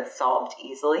something that's solved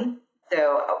easily.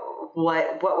 So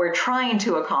what we're trying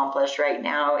to accomplish right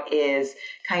now is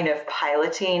kind of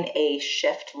piloting a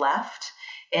shift left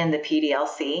in the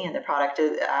PDLC, in the product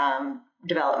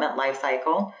development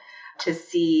lifecycle, to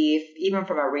see, even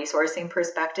from a resourcing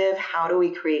perspective, how do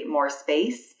we create more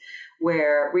space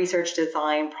where research,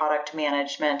 design, product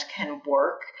management can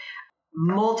work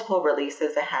multiple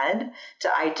releases ahead to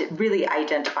really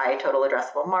identify total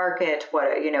addressable market, what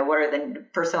are the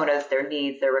personas, their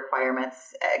needs, their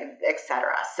requirements,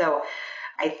 etc. So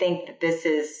I think that this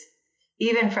is,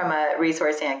 even from a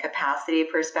resourcing and capacity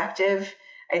perspective,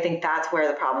 I think that's where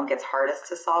the problem gets hardest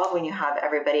to solve when you have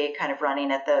everybody kind of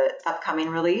running at the upcoming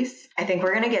release. I think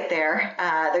we're going to get there.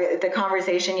 The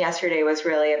conversation yesterday was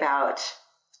really about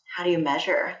how do you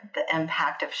measure the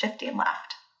impact of shifting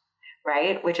left?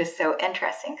 Right? Which is so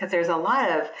interesting because there's a lot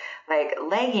of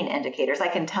lagging indicators. I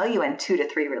can tell you in 2 to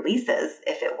 3 releases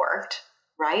if it worked,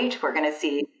 right? We're going to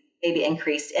see maybe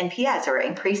increased NPS or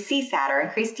increased CSAT or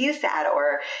increased USAT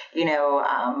or,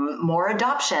 more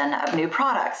adoption of new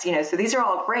products, so these are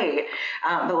all great.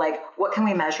 But what can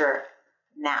we measure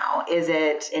now? Is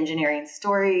it engineering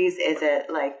stories? Is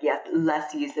it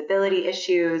less usability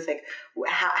issues?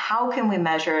 How can we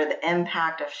measure the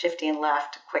impact of shifting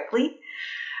left quickly?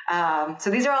 So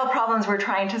these are all problems we're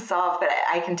trying to solve, but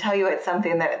I can tell you it's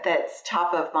something that's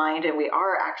top of mind, and we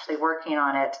are actually working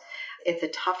on it. It's a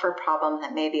tougher problem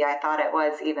than maybe I thought it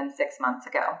was even 6 months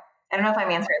ago. I don't know if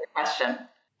I'm answering the question.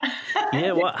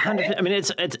 Yeah, well, 100%. I mean,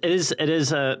 it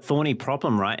is a thorny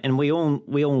problem, right? And we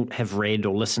all have read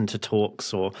or listened to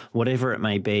talks or whatever it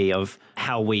may be of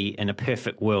how we, in a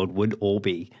perfect world, would all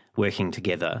be working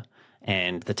together,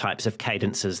 and the types of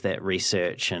cadences that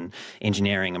research and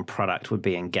engineering and product would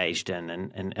be engaged in.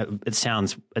 And it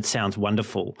sounds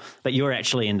wonderful, but you're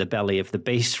actually in the belly of the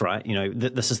beast, right?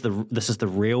 This is the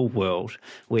real world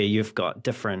where you've got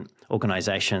different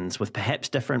organizations with perhaps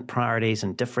different priorities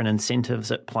and different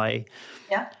incentives at play.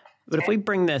 Yeah. But if we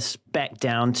bring this back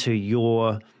down to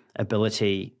your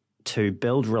ability to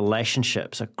build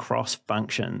relationships across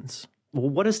functions, well,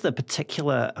 what is the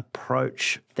particular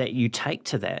approach that you take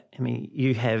to that? I mean,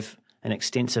 you have an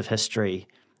extensive history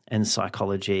in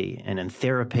psychology and in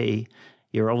therapy.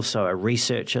 You're also a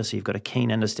researcher, so you've got a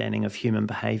keen understanding of human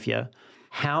behavior.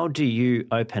 How do you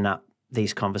open up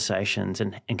these conversations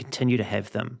and continue to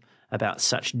have them about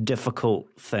such difficult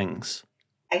things?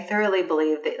 I thoroughly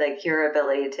believe that your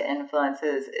ability to influence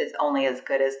is only as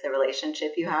good as the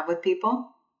relationship you have with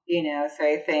people. So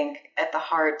I think at the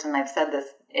heart, and I've said this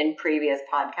in previous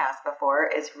podcasts before,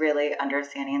 is really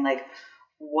understanding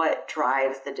what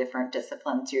drives the different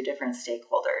disciplines, your different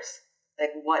stakeholders.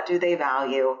 What do they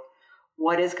value?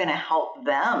 What is going to help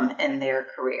them in their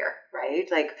career, right?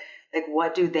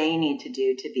 What do they need to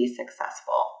do to be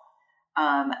successful?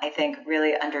 I think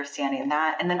really understanding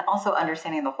that, and then also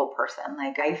understanding the whole person.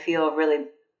 I feel really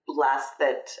blessed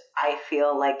that I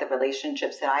feel like the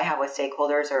relationships that I have with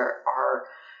stakeholders are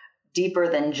deeper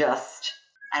than just,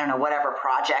 whatever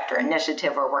project or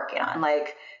initiative we're working on.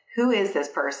 Who is this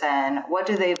person? What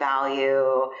do they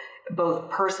value, both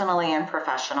personally and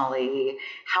professionally?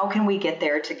 How can we get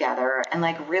there together? And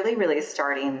really, really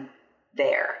starting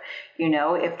there.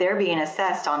 If they're being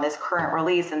assessed on this current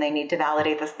release and they need to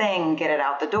validate this thing, get it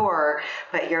out the door,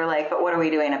 but you're but what are we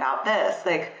doing about this?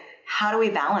 How do we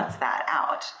balance that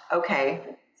out? Okay.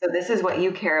 So this is what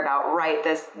you care about right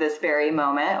this very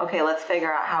moment. Okay, let's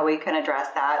figure out how we can address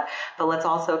that. But let's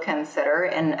also consider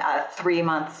in a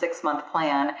 3-month, 6-month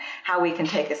plan how we can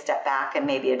take a step back and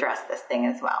maybe address this thing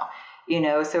as well.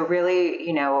 So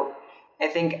really, I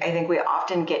think we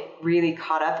often get really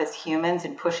caught up as humans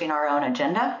in pushing our own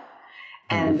agenda.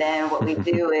 And then what we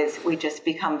do is we just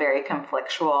become very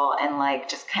conflictual and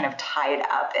just kind of tied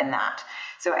up in that.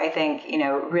 So I think,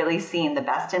 really seeing the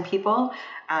best in people,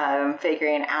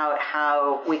 figuring out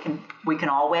how we can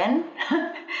all win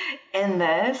in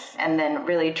this, and then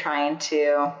really trying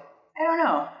to,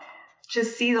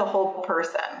 just see the whole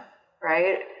person,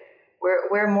 right?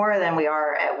 We're more than we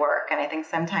are at work. And I think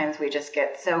sometimes we just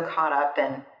get so caught up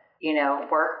in,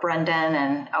 work, Brendan,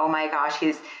 and oh my gosh,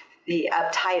 he's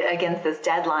uptight against this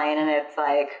deadline. And it's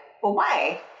well,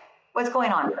 why? What's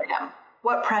going on for him?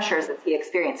 What pressures is he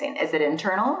experiencing? Is it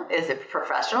internal? Is it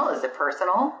professional? Is it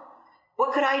personal?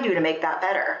 What could I do to make that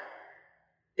better?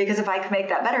 Because if I can make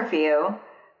that better for you,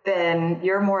 then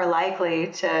you're more likely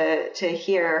to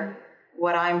hear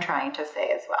what I'm trying to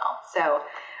say as well. So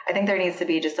I think there needs to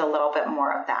be just a little bit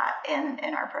more of that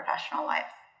in our professional lives.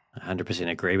 100%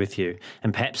 agree with you.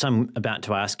 And perhaps I'm about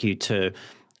to ask you to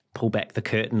pull back the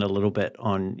curtain a little bit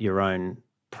on your own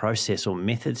process or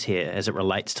methods here as it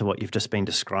relates to what you've just been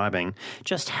describing.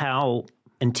 Just how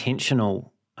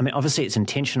intentional, I mean, obviously it's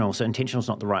intentional, so intentional is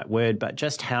not the right word, but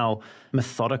just how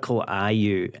methodical are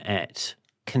you at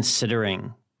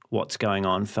considering what's going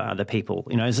on for other people?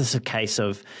 You know, is this a case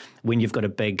of when you've got a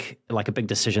big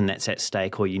decision that's at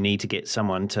stake, or you need to get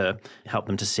someone to help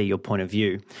them to see your point of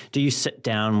view? Do you sit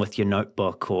down with your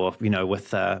notebook or, you know,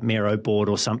 with a Miro board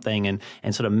or something and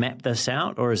sort of map this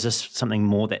out? Or is this something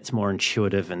more that's more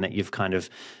intuitive and that you've kind of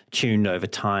tuned over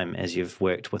time as you've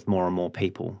worked with more and more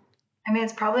people? I mean,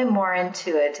 it's probably more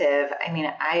intuitive. I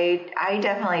mean, I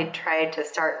definitely tried to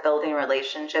start building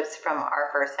relationships from our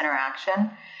first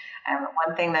interaction.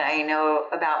 One thing that I know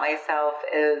about myself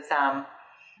is,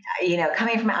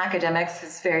 coming from academics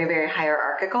is very, very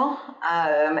hierarchical.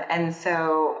 And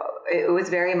so it was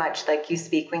very much like you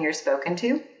speak when you're spoken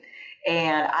to.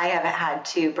 And I have had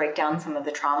to break down some of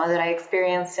the trauma that I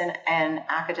experienced in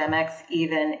academics,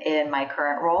 even in my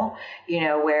current role,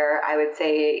 where I would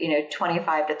say,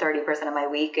 25 to 30% of my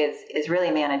week is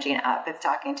really managing up. It's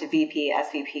talking to VP,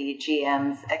 SVP,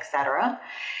 GMs, et cetera.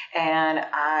 And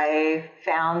I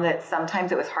found that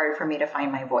sometimes it was hard for me to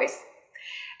find my voice.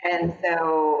 And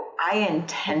so I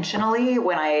intentionally,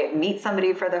 when I meet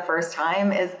somebody for the first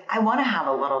time, I want to have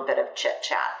a little bit of chit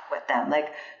chat with them.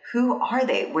 Like, who are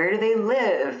they? Where do they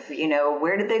live?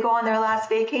 Where did they go on their last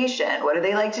vacation? What do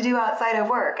they like to do outside of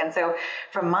work? And so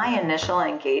from my initial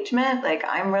engagement,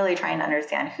 I'm really trying to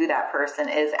understand who that person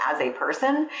is as a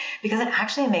person, because it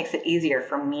actually makes it easier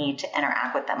for me to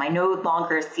interact with them. I no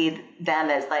longer see them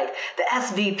as like the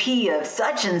SVP of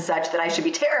such and such that I should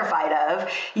be terrified of.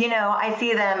 I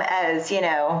see them as,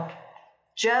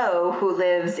 Joe, who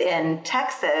lives in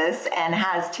Texas and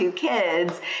has 2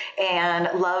 kids and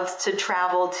loves to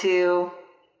travel to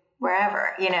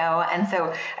wherever, and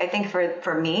so I think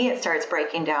for me, it starts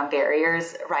breaking down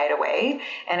barriers right away.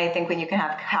 And I think when you can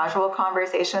have casual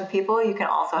conversation with people, you can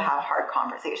also have hard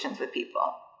conversations with people.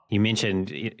 You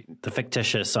mentioned the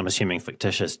fictitious, I'm assuming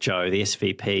fictitious Joe, the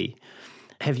SVP.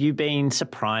 Have you been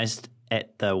surprised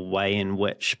at the way in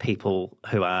which people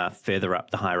who are further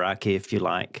up the hierarchy, if you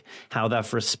like, how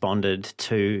they've responded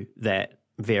to that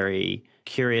very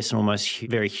curious and almost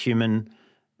very human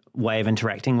way of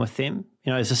interacting with them?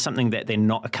 Is this something that they're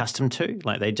not accustomed to?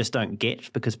 Like they just don't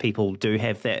get, because people do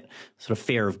have that sort of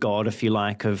fear of God, if you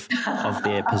like, of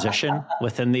their position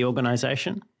within the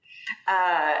organization?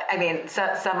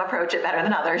 Some approach it better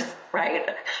than others, right?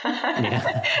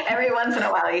 Yeah. Every once in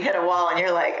a while you hit a wall and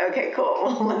you're like, okay, cool.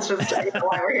 Well, let's just tell you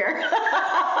why we're here.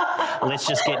 Let's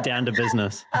just get down to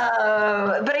business.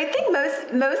 But I think most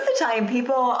of the time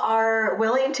people are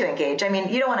willing to engage. I mean,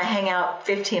 you don't want to hang out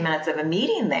 15 minutes of a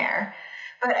meeting there,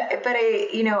 but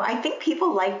I think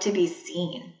people like to be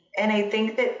seen. And I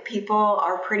think that people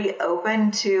are pretty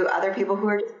open to other people who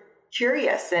are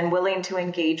curious and willing to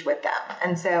engage with them.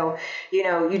 And so,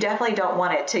 you definitely don't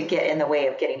want it to get in the way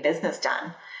of getting business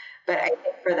done. But I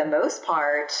think for the most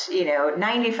part,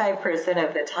 95%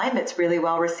 of the time, it's really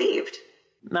well received.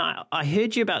 Now, I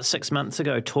heard you about 6 months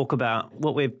ago talk about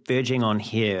what we're verging on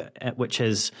here, which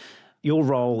is your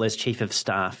role as chief of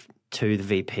staff to the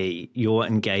VP. You're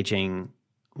engaging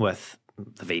with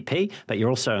the VP, but you're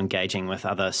also engaging with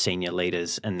other senior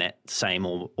leaders in that same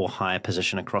or higher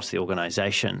position across the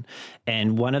organization.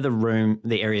 And one of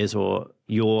the areas or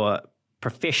your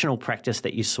professional practice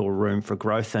that you saw room for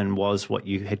growth in was what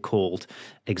you had called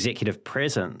executive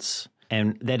presence.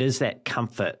 And that is that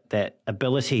comfort, that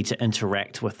ability to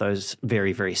interact with those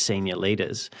very, very senior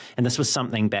leaders. And this was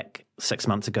something back 6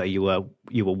 months ago you were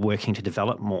working to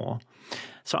develop more.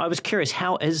 So I was curious,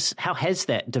 how has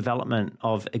that development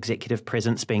of executive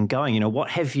presence been going? What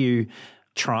have you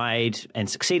tried and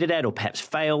succeeded at, or perhaps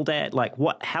failed at?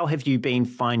 How have you been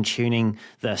fine-tuning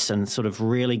this and sort of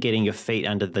really getting your feet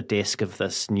under the desk of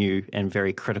this new and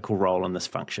very critical role in this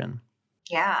function?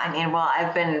 Yeah,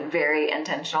 I've been very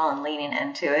intentional in leaning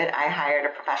into it. I hired a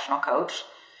professional coach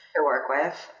to work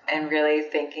with and really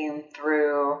thinking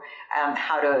through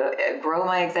how to grow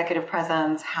my executive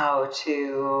presence, how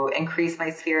to increase my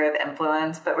sphere of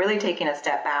influence, but really taking a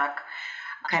step back,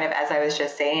 kind of as I was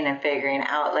just saying, and figuring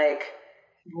out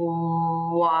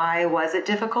why was it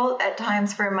difficult at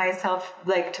times for myself,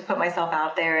 to put myself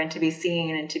out there and to be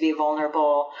seen and to be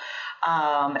vulnerable.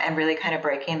 and really kind of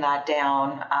breaking that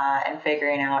down and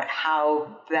figuring out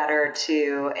how better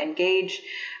to engage,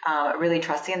 really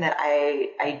trusting that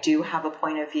I do have a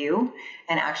point of view.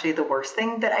 And actually the worst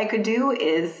thing that I could do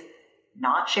is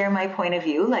not share my point of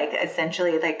view. Like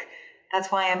essentially, like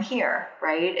that's why I'm here,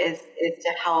 right? Is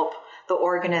to help the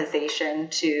organization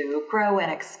to grow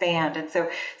and expand. And so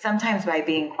sometimes by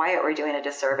being quiet, we're doing a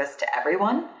disservice to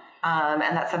everyone.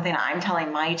 And that's something I'm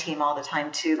telling my team all the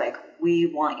time too. Like, we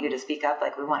want you to speak up.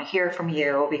 Like, we want to hear from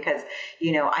you because,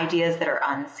 ideas that are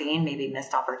unseen, maybe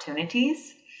missed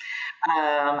opportunities.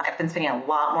 I've been spending a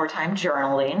lot more time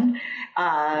journaling,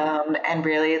 and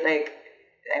really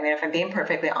if I'm being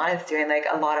perfectly honest, doing like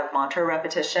a lot of mantra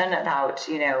repetition about,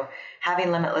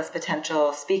 having limitless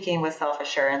potential, speaking with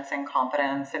self-assurance and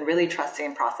confidence, and really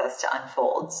trusting process to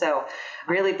unfold. So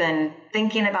really been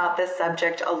thinking about this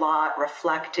subject a lot,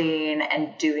 reflecting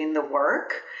and doing the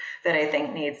work that I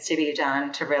think needs to be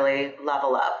done to really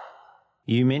level up.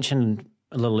 You mentioned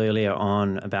a little earlier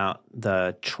on about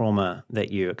the trauma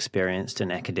that you experienced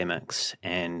in academics,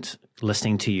 and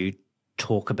listening to you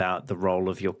talk about the role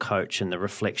of your coach and the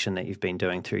reflection that you've been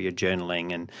doing through your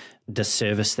journaling and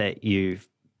disservice that you've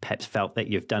perhaps felt that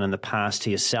you've done in the past to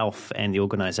yourself and the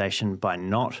organization by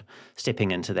not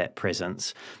stepping into that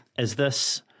presence. Is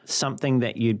this something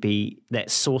that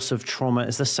that source of trauma,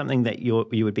 is this something that you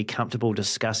would be comfortable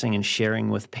discussing and sharing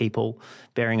with people,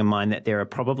 bearing in mind that there are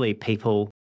probably people,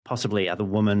 possibly other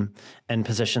women in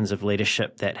positions of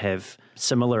leadership that have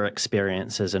similar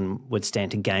experiences and would stand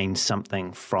to gain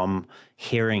something from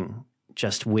hearing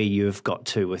just where you've got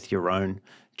to with your own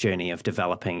journey of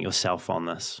developing yourself on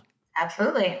this?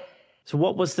 Absolutely. So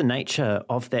what was the nature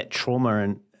of that trauma?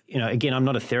 And, again, I'm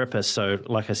not a therapist, so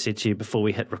like I said to you before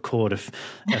we hit record, if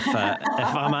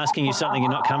I'm asking you something you're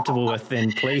not comfortable with,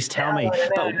 then please tell me.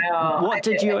 But what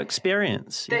did you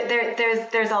experience?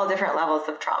 There's all different levels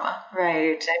of trauma,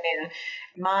 right? I mean,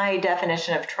 my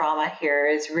definition of trauma here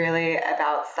is really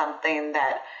about something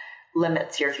that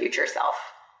limits your future self,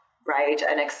 right?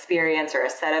 An experience or a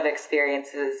set of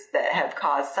experiences that have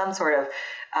caused some sort of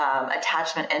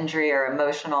attachment injury or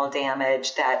emotional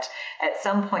damage that at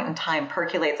some point in time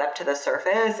percolates up to the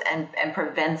surface and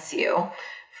prevents you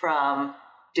from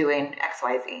doing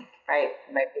XYZ, right?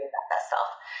 It might be that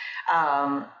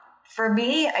stuff. For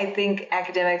me, I think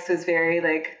academics was very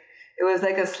it was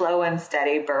like a slow and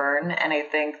steady burn. And I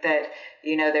think that,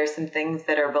 there's some things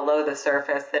that are below the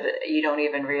surface that you don't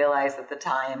even realize at the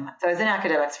time. So I was in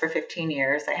academics for 15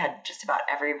 years. I had just about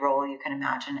every role you can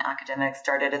imagine in academics.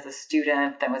 Started as a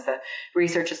student, then was a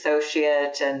research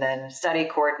associate, and then study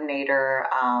coordinator,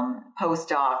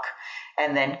 postdoc,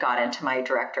 and then got into my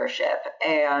directorship.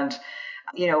 And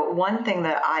one thing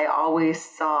that I always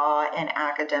saw in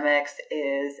academics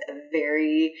is a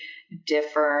very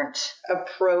different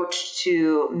approach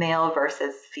to male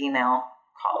versus female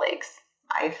colleagues.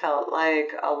 I felt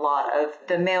like a lot of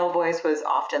the male voice was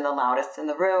often the loudest in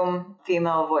the room.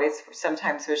 Female voice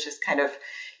sometimes was just kind of,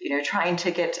 trying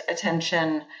to get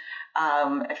attention.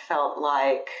 It felt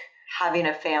like having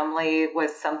a family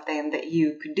was something that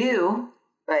you could do,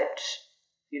 but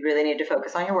you really need to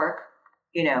focus on your work,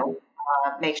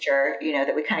 make sure,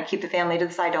 that we kind of keep the family to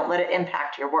the side. Don't let it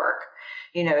impact your work,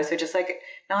 so just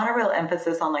not a real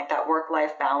emphasis on that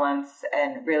work-life balance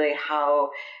and really how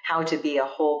to be a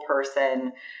whole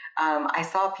person. I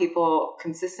saw people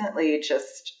consistently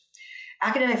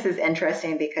academics is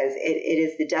interesting because it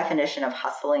is the definition of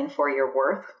hustling for your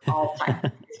worth all the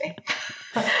time.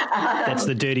 That's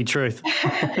the dirty truth.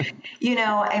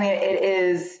 It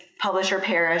is publish or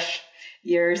perish.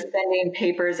 You're sending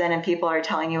papers in and people are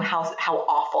telling you how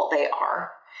awful they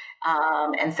are.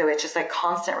 And so it's just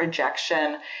constant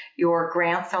rejection. Your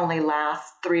grants only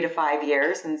last 3 to 5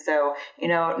 years. And so,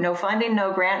 no funding,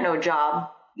 no grant, no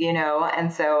job,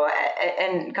 and so,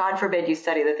 and God forbid you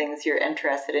study the things you're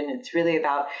interested in. It's really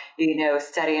about,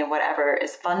 studying whatever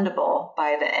is fundable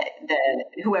by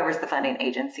the whoever's the funding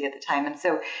agency at the time. And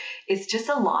so it's just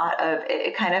a lot of,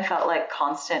 it kind of felt like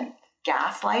constant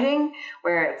gaslighting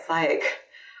where it's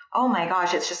oh my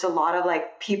gosh, it's just a lot of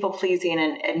people pleasing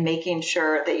and making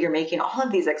sure that you're making all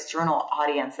of these external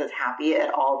audiences happy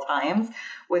at all times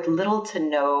with little to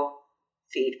no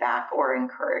feedback or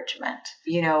encouragement.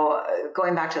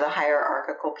 Going back to the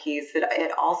hierarchical piece,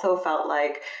 it also felt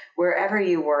like wherever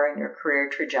you were in your career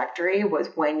trajectory was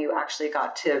when you actually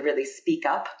got to really speak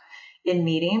up in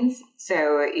meetings.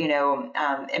 So,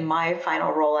 in my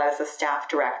final role as a staff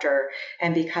director,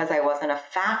 and because I wasn't a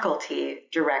faculty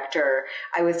director,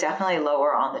 I was definitely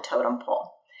lower on the totem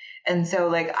pole. And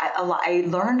so I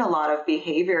learned a lot of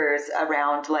behaviors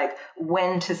around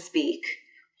when to speak,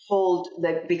 hold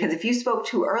because if you spoke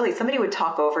too early, somebody would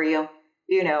talk over you.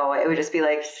 It would just be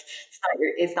like,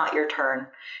 it's not your turn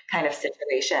kind of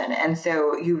situation. And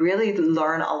so you really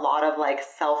learn a lot of like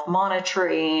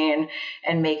self-monitoring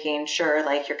and making sure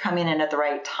like you're coming in at the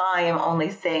right time,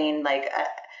 only saying like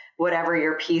whatever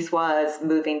your piece was,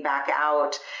 moving back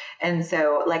out. And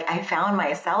so like I found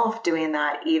myself doing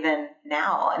that even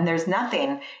now. And there's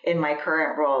nothing in my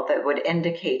current role that would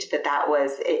indicate that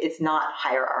it's not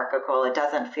hierarchical. It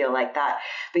doesn't feel like that.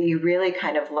 But you really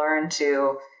kind of learn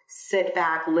to sit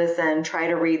back, listen, try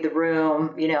to read the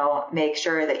room, make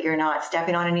sure that you're not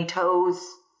stepping on any toes,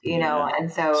 and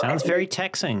so sounds very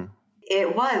taxing.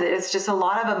 It's just a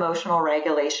lot of emotional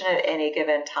regulation at any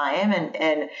given time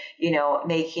and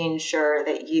making sure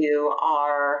that you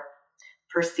are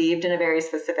perceived in a very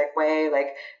specific way.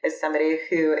 Like as somebody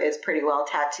who is pretty well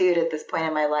tattooed at this point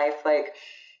in my life, like,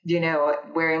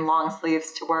 wearing long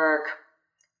sleeves to work,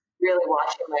 really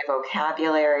watching my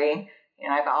vocabulary.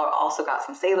 I've also got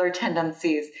some sailor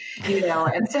tendencies,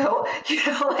 and so,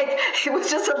 like it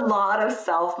was just a lot of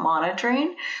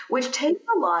self-monitoring, which takes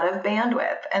a lot of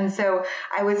bandwidth. And so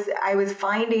I was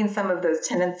finding some of those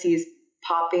tendencies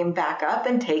popping back up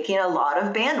and taking a lot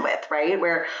of bandwidth, right?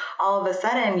 Where all of a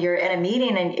sudden you're in a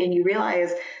meeting and you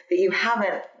realize that you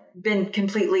haven't been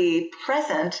completely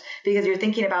present because you're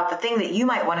thinking about the thing that you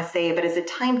might want to say, but is it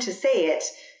time to say it?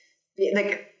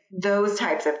 Like, those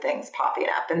types of things popping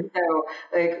up. And so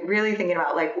like really thinking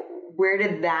about like, where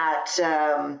did that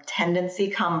tendency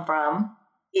come from?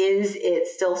 Is it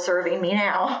still serving me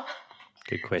now?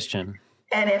 Good question.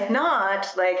 And if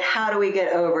not, like, how do we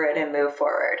get over it and move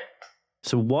forward?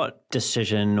 So what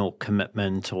decision or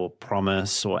commitment or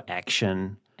promise or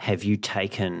action have you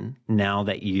taken now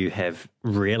that you have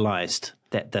realized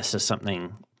that this is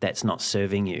something that's not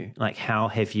serving you? Like, how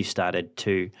have you started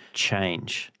to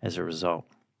change as a result?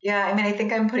 Yeah, I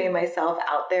think I'm putting myself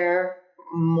out there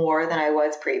more than I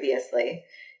was previously,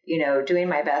 doing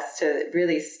my best to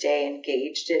really stay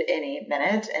engaged at any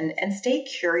minute and stay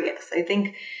curious. I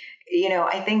think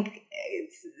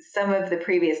some of the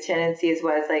previous tendencies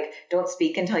was like, don't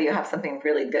speak until you have something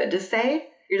really good to say.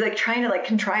 You're like trying to like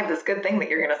contrive this good thing that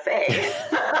you're going to say.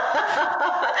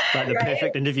 Like the right?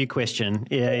 Perfect interview question.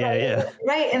 Yeah.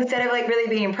 Right. Instead of like really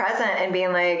being present and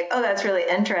being like, oh, that's really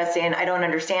interesting. I don't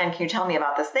understand. Can you tell me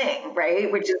about this thing?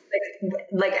 Right. Which is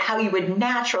like how you would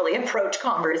naturally approach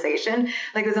conversation.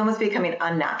 Like it was almost becoming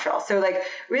unnatural. So like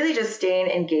really just staying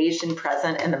engaged and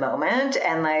present in the moment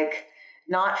and like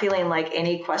not feeling like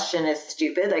any question is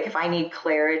stupid. Like if I need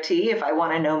clarity, if I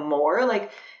want to know more,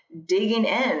 like digging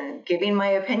in, giving my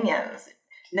opinions,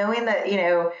 knowing that,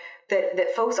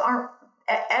 that folks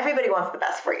everybody wants the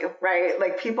best for you, right?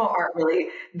 Like people aren't really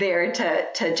there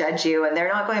to judge you, and they're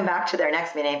not going back to their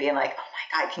next meeting being like, oh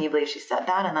my God, can you believe she said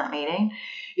that in that meeting?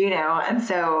 And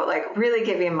so like really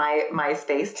giving my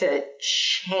space to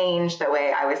change the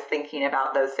way I was thinking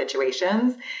about those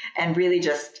situations and really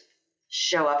just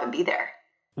show up and be there.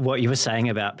 What you were saying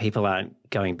about people aren't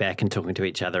going back and talking to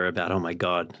each other about, oh my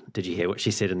God, did you hear what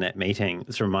she said in that meeting?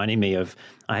 It's reminding me of,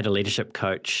 I had a leadership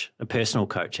coach, a personal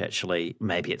coach actually,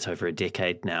 maybe it's over a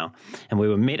decade now. And we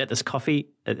were met at this coffee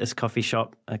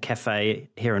shop, a cafe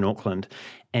here in Auckland.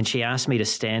 And she asked me to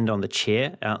stand on the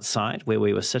chair outside where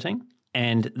we were sitting.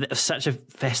 And such a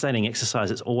fascinating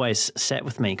exercise. It's always sat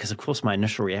with me because, of course, my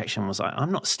initial reaction was like,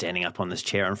 I'm not standing up on this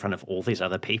chair in front of all these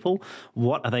other people.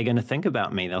 What are they going to think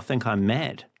about me? They'll think I'm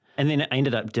mad. And then I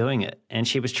ended up doing it. And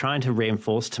she was trying to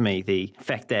reinforce to me the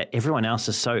fact that everyone else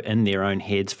is so in their own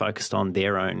heads, focused on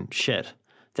their own shit,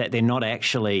 that they're not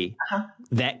actually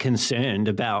that concerned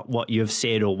about what you've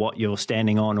said or what you're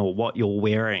standing on or what you're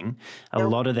wearing. A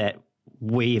lot of that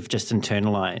we've just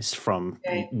internalized from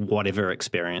whatever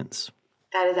experience.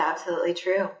 That is absolutely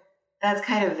true. That's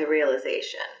kind of the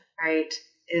realization, right?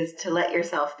 Is to let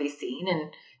yourself be seen.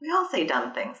 And we all say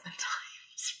dumb things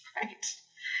sometimes, right?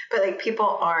 But like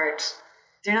people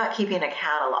they're not keeping a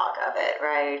catalog of it,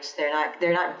 right?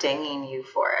 They're not dinging you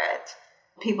for it.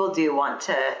 People do want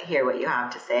to hear what you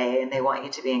have to say and they want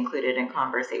you to be included in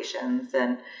conversations.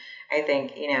 And I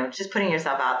think, just putting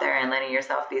yourself out there and letting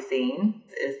yourself be seen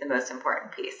is the most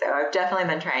important piece. So I've definitely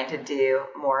been trying to do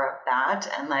more of that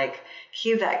and like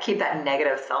keep that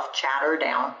negative self-chatter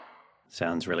down.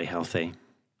 Sounds really healthy.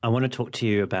 I want to talk to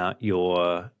you about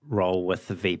your role with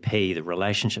the VP, the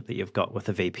relationship that you've got with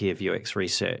the VP of UX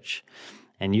research.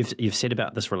 And you've said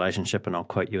about this relationship, and I'll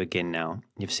quote you again now.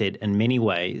 You've said, in many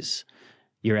ways,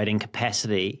 you're adding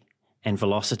capacity and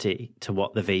velocity to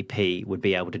what the VP would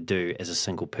be able to do as a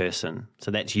single person.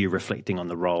 So that's you reflecting on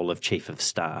the role of chief of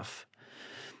staff.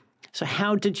 So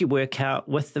how did you work out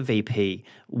with the VP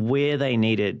where they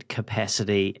needed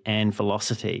capacity and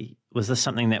velocity? Was this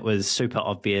something that was super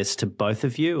obvious to both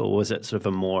of you, or was it sort of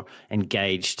a more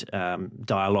engaged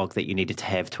dialogue that you needed to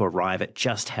have to arrive at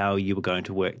just how you were going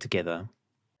to work together?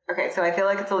 Okay, so I feel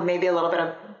like it's maybe a little bit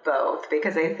of both,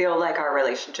 because I feel like our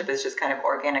relationship has just kind of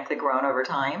organically grown over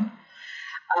time.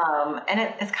 And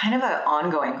it's kind of an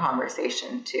ongoing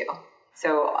conversation too.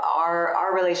 So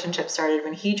our relationship started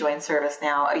when he joined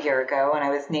ServiceNow a year ago, and I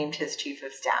was named his chief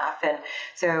of staff. And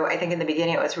so I think in the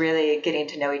beginning it was really getting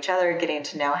to know each other, getting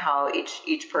to know how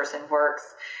each person works.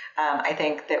 I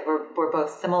think that we're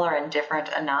both similar and different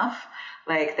enough,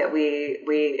 like that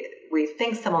we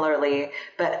think similarly,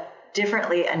 but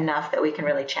differently enough that we can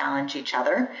really challenge each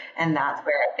other. And that's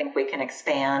where I think we can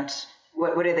expand.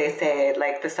 What do they say?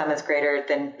 Like the sum is greater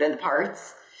than the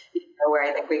parts. Where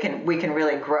I think we can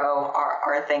really grow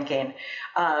our thinking.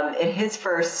 In his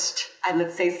first,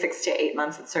 let's say 6 to 8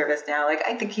 months at ServiceNow, like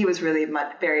I think he was really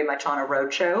very much on a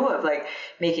roadshow of like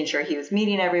making sure he was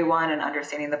meeting everyone and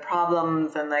understanding the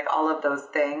problems and like all of those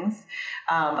things.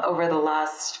 Over the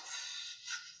last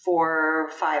 4 or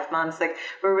 5 months, like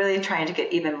we're really trying to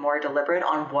get even more deliberate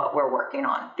on what we're working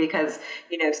on, because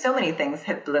so many things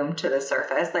have bloomed to the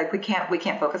surface. Like we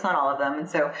can't focus on all of them, and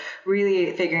so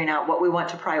really figuring out what we want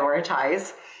to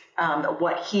prioritize,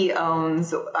 what he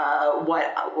owns, what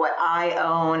I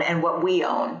own, and what we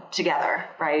own together,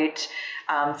 right?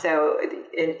 So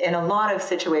in a lot of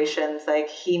situations, like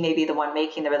he may be the one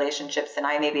making the relationships, and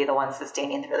I may be the one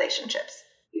sustaining the relationships.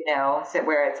 So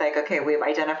where it's like, okay, we've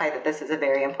identified that this is a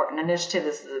very important initiative.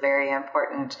 This is a very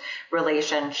important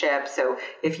relationship. So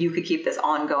if you could keep this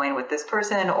ongoing with this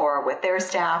person or with their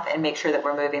staff and make sure that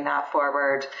we're moving that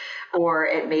forward. Or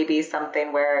it may be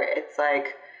something where it's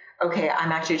like, okay,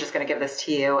 I'm actually just going to give this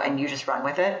to you and you just run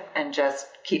with it and just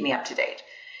keep me up to date.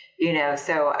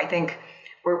 So I think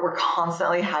we're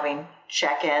constantly having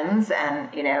check-ins, and,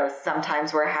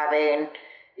 sometimes we're having,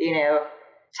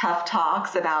 tough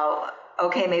talks about,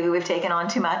 okay, maybe we've taken on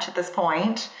too much at this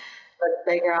point. Let's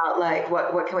figure out like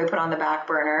what can we put on the back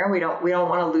burner. We don't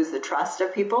want to lose the trust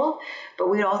of people, but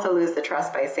we'd also lose the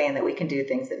trust by saying that we can do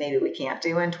things that maybe we can't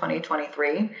do in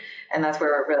 2023. And that's where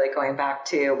we're really going back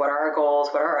to what are our goals,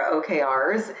 what are our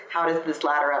OKRs, how does this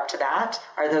ladder up to that?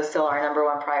 Are those still our number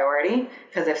one priority?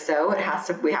 Because if so,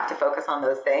 we have to focus on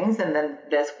those things, and then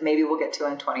this maybe we'll get to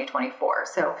in 2024.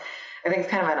 So I think it's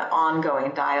kind of an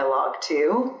ongoing dialogue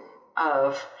too,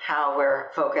 of how we're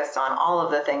focused on all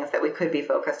of the things that we could be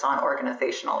focused on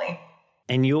organizationally.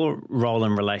 And your role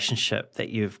and relationship that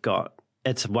you've got,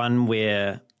 it's one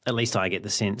where at least I get the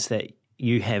sense that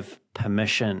you have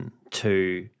permission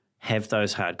to have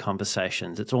those hard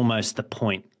conversations. It's almost the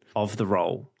point of the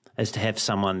role is to have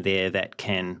someone there that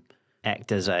can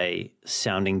act as a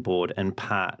sounding board in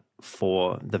part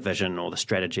for the vision or the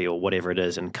strategy or whatever it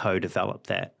is and co-develop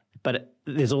that. But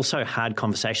there's also hard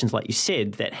conversations, like you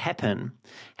said, that happen.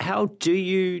 How do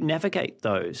you navigate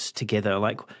those together?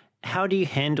 Like, how do you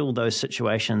handle those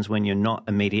situations when you're not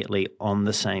immediately on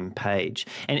the same page?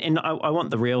 And I want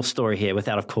the real story here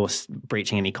without, of course,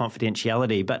 breaching any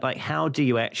confidentiality. But like, how do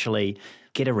you actually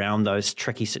get around those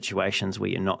tricky situations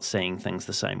where you're not seeing things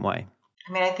the same way?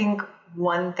 I mean, I think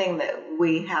one thing that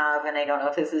we have, and I don't know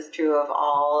if this is true of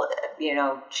all,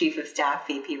 chief of staff,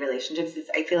 VP relationships, is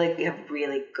I feel like we have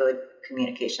really good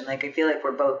communication. Like, I feel like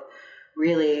we're both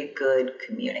really good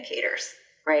communicators,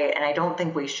 right? And I don't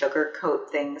think we sugarcoat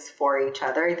things for each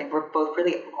other. I think we're both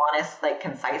really honest, like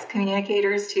concise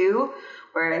communicators too,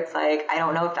 where it's like, I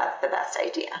don't know if that's the best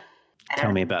idea.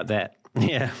 Tell me about that.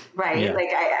 Yeah. Right.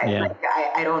 Yeah.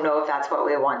 I don't know if that's what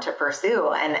we want to pursue.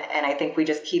 And I think we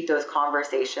just keep those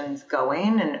conversations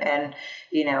going. And,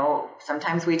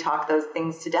 sometimes we talk those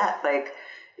things to death. Like,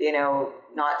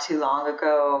 not too long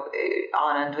ago,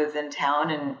 Anand was in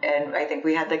town and I think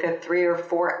we had like a 3 or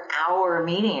 4 hour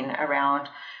meeting around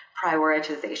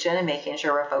prioritization and making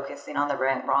sure we're focusing on the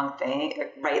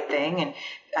right thing. And,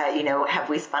 have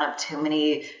we spun up too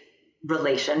many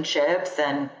relationships,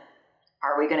 and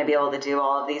are we going to be able to do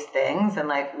all of these things? And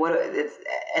like,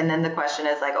 and then the question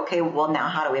is like, okay, well, now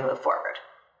how do we move forward?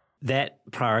 That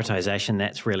prioritization,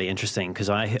 that's really interesting, because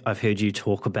I've heard you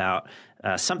talk about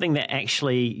something that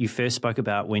actually you first spoke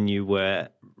about when you were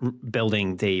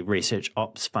building the research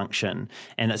ops function.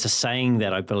 And it's a saying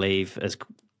that I believe is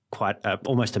quite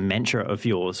almost a mantra of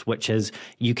yours, which is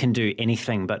you can do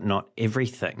anything but not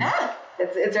everything.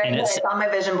 It's right there. It's on my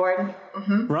vision board.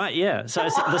 Mm-hmm. Right, yeah. So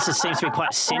seems to be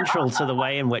quite central to the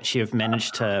way in which you've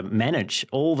managed to manage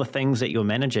all the things that you're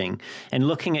managing. And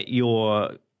looking at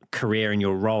your career and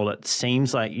your role, it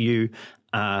seems like you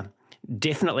are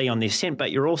definitely on the ascent,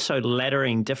 but you're also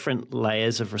laddering different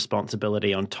layers of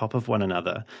responsibility on top of one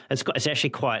another. It's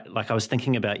actually quite, like I was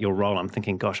thinking about your role, I'm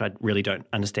thinking, gosh, I really don't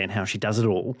understand how she does it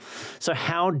all. So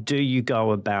how do you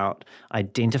go about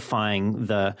identifying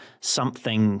the some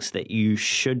things that you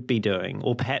should be doing?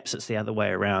 Or perhaps it's the other way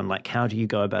around, like how do you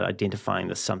go about identifying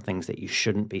the some things that you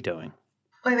shouldn't be doing?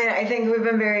 I mean, I think we've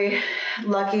been very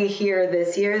lucky here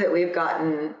this year that we've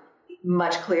gotten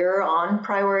much clearer on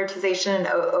prioritization and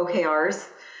OKRs.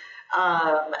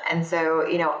 And so,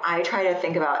 I try to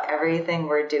think about everything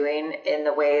we're doing in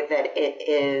the way that it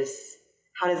is,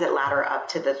 how does it ladder up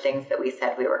to the things that we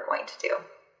said we were going to do,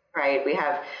 right? We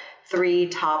have 3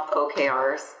 top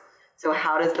OKRs. So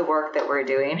how does the work that we're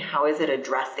doing, how is it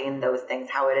addressing those things?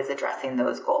 How it is addressing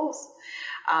those goals?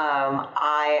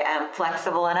 I am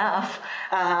flexible enough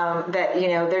that,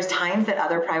 there's times that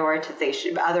other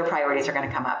priorities are going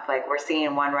to come up. Like we're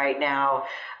seeing one right now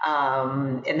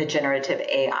in the generative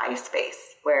AI space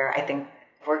where I think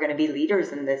we're going to be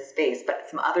leaders in this space, but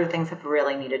some other things have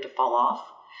really needed to fall off.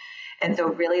 And so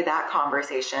really that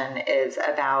conversation is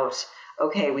about,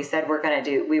 okay, we said we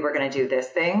were going to do this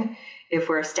thing. If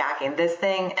we're stacking this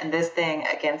thing and this thing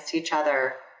against each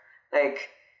other, like,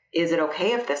 is it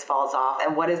okay if this falls off?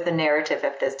 And what is the narrative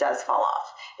if this does fall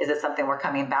off? Is it something we're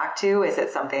coming back to? Is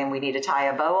it something we need to tie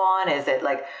a bow on? Is it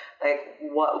like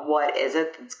what is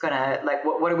it that's gonna, like,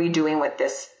 what are we doing with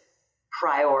this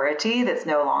priority that's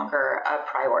no longer a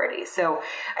priority? So,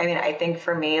 I mean, I think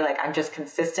for me, like, I'm just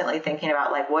consistently thinking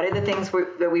about, like, what are the things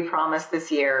that we promised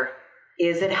this year?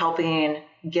 Is it helping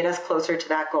get us closer to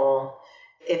that goal?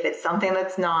 If it's something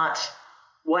that's not,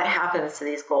 what happens to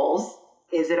these goals?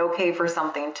 Is it okay for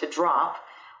something to drop?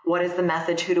 What is the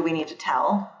message? Who do we need to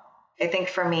tell? I think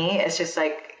for me, it's just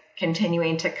like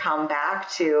continuing to come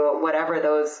back to whatever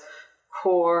those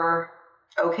core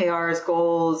OKRs,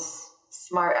 goals,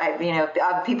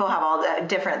 people have all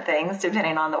different things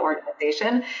depending on the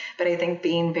organization. But I think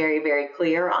being very, very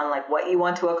clear on like what you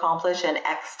want to accomplish in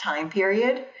X time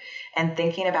period and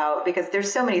thinking about, because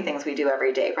there's so many things we do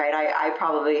every day, right?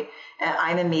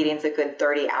 I'm in meetings a good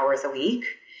 30 hours a week.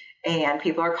 And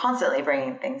people are constantly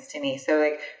bringing things to me. So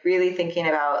like really thinking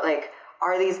about like,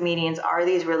 are these meetings, are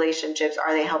these relationships,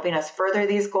 are they helping us further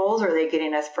these goals or are they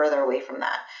getting us further away from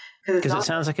that? Because it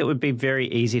sounds like it would be very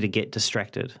easy to get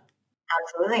distracted.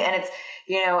 Absolutely. And it's,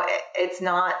 it's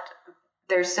not,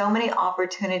 there's so many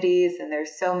opportunities and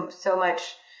there's so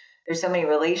many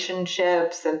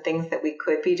relationships and things that we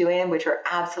could be doing, which are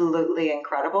absolutely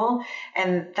incredible.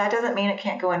 And that doesn't mean it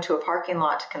can't go into a parking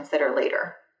lot to consider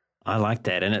later. I like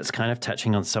that. And it's kind of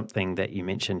touching on something that you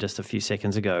mentioned just a few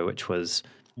seconds ago, which was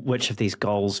which of these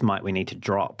goals might we need to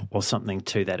drop or something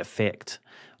to that effect,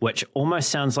 which almost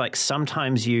sounds like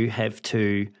sometimes you have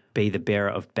to be the bearer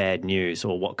of bad news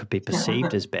or what could be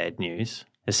perceived as bad news.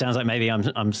 It sounds like maybe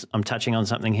I'm touching on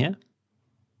something here.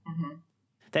 Mm-hmm.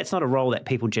 That's not a role that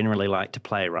people generally like to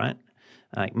play, right?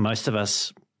 Like most of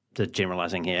us, the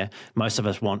generalizing here, most of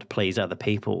us want to please other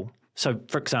people. So,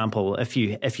 for example, if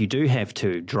you do have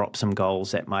to drop some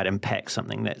goals that might impact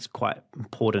something that's quite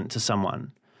important to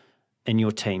someone in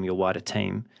your team, your wider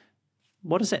team,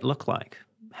 what does that look like?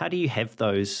 How do you have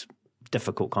those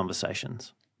difficult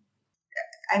conversations?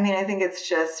 I mean, I think it's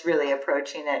just really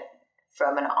approaching it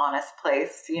from an honest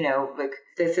place. Like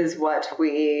this is what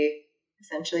we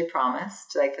essentially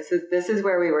promised. Like this is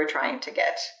where we were trying to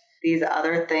get. These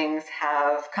other things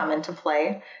have come into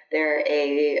play. They're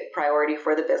a priority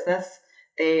for the business.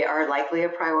 They are likely a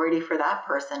priority for that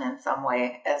person in some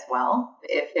way as well,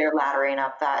 if they're laddering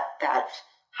up that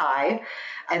high.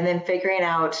 And then figuring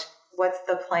out what's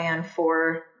the plan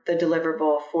for the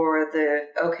deliverable, for the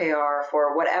OKR,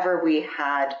 for whatever we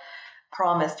had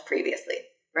promised previously,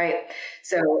 right?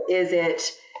 So is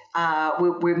it,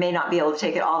 we may not be able to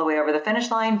take it all the way over the finish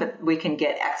line, but we can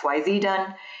get XYZ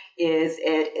done. Is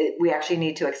it we actually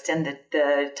need to extend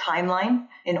the timeline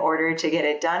in order to get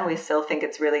it done. We still think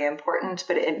it's really important,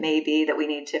 but it may be that we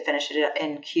need to finish it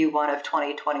in Q1 of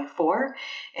 2024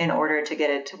 in order to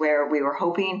get it to where we were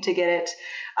hoping to get it.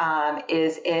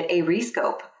 Is it a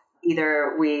rescope?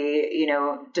 Either we,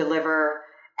 deliver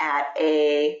at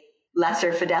a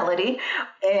lesser fidelity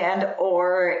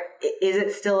or is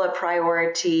it still a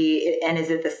priority and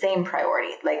is it the same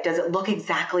priority? Like, does it look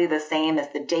exactly the same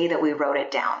as the day that we wrote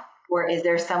it down? Or is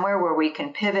there somewhere where we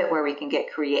can pivot, where we can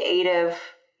get creative?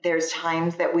 There's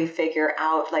times that we figure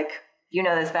out, like,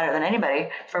 this better than anybody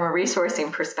from a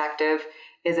resourcing perspective.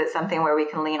 Is it something where we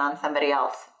can lean on somebody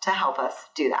else to help us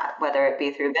do that, whether it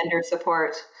be through vendor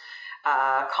support,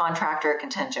 contractor,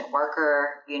 contingent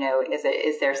worker?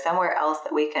 Is there somewhere else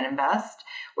that we can invest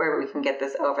where we can get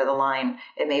this over the line?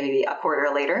 It may be a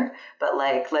quarter later, but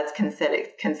like, let's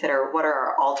consider what are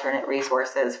our alternate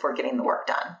resources for getting the work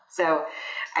done. So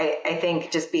I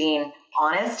think just being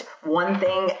honest, one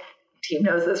thing, team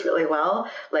knows this really well,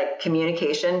 like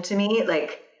communication to me,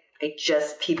 like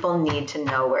people need to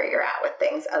know where you're at with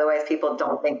things. Otherwise people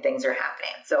don't think things are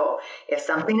happening. So if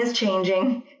something is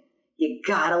changing, you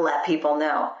gotta let people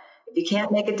know. If you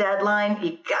can't make a deadline,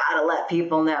 you gotta let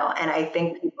people know. And I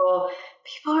think people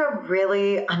are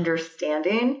really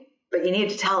understanding, but you need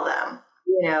to tell them,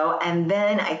 and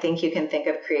then I think you can think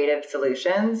of creative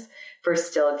solutions for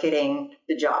still getting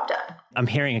the job done. I'm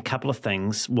hearing a couple of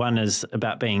things. One is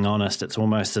about being honest. It's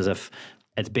almost as if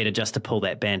it's better just to pull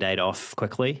that Band-Aid off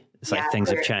quickly. It's like things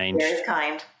have changed. Very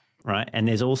kind. Right. And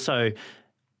there's also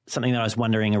something that I was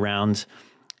wondering around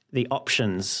the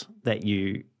options that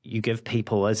you give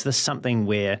people. Is this something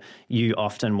where you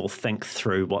often will think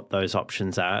through what those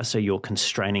options are? So you're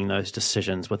constraining those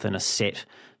decisions within a set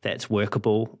that's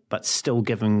workable, but still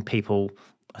giving people,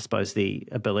 I suppose, the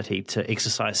ability to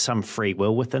exercise some free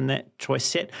will within that choice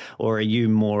set? Or are you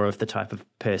more of the type of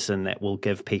person that will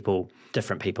give people,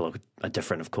 different people are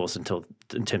different, of course, in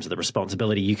terms of the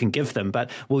responsibility you can give them,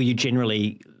 but will you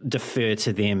generally defer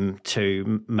to them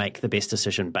to make the best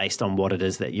decision based on what it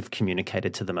is that you've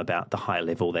communicated to them about the high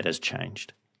level that has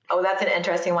changed? Oh, that's an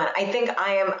interesting one. I think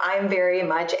I'm very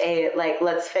much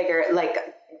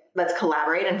let's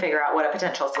collaborate and figure out what a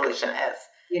potential solution is,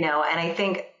 and I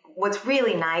think what's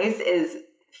really nice is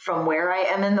from where I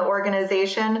am in the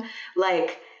organization,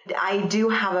 like I do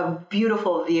have a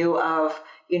beautiful view of,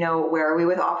 where are we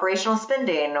with operational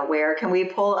spending? Where can we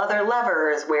pull other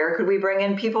levers? Where could we bring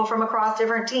in people from across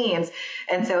different teams?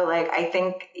 And so like, I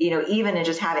think, even in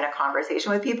just having a conversation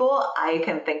with people, I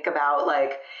can think about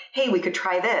like, hey, we could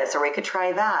try this, or we could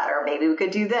try that, or maybe we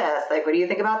could do this. Like, what do you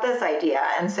think about this idea?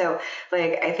 And so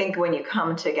like, I think when you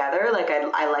come together, like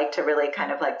I like to really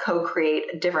kind of like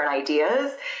co-create different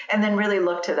ideas and then really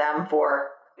look to them for,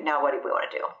 now what do we want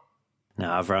to do?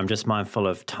 Now, Avra, I'm just mindful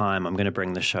of time. I'm going to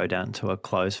bring the show down to a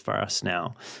close for us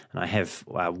now. And I have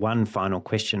one final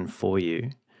question for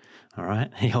you. All right.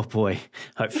 Oh, boy.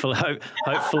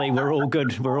 Hopefully we're all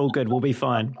good. We're all good. We'll be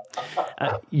fine.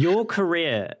 Your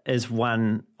career is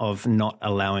one of not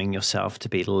allowing yourself to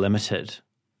be limited.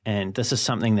 And this is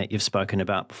something that you've spoken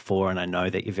about before, and I know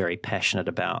that you're very passionate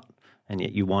about, and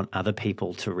yet you want other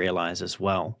people to realize as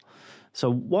well.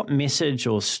 So what message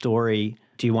or story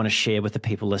do you want to share with the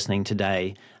people listening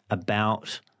today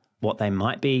about what they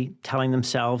might be telling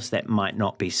themselves that might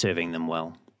not be serving them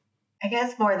well? I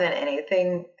guess more than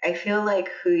anything, I feel like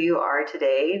who you are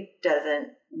today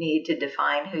doesn't need to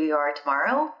define who you are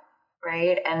tomorrow,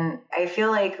 right? And I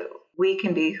feel like we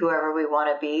can be whoever we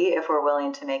want to be if we're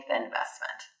willing to make the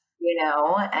investment,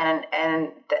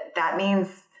 and that means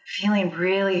feeling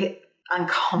really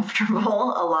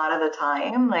uncomfortable a lot of the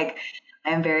time. Like,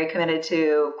 I'm very committed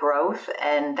to growth,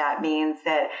 and that means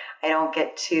that I don't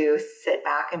get to sit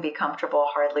back and be comfortable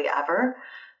hardly ever.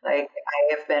 Like,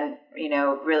 I have been,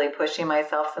 really pushing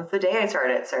myself since the day I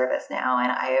started at ServiceNow,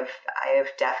 and I have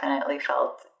definitely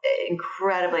felt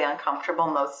incredibly uncomfortable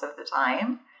most of the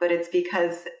time. But it's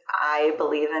because I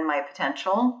believe in my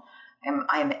potential.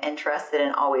 I'm interested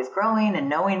in always growing and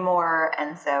knowing more.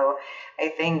 And so I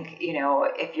think,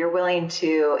 if you're willing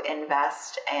to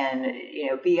invest and,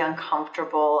 be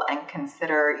uncomfortable and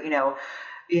consider,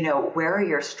 where are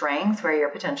your strengths, where are your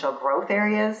potential growth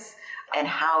areas, and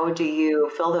how do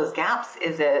you fill those gaps?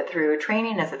 Is it through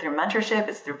training? Is it through mentorship?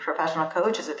 Is it through professional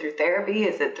coach? Is it through therapy?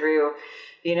 Is it through,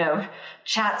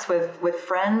 chats with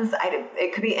friends?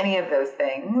 It could be any of those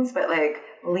things, but like,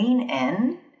 lean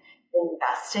in.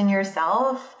 Invest in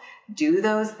yourself, do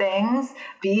those things,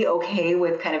 be okay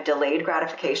with kind of delayed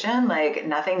gratification. Like,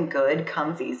 nothing good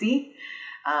comes easy.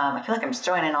 I feel like I'm just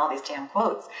throwing in all these damn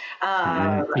quotes.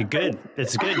 You're good.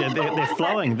 It's good. They're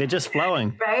flowing. They're just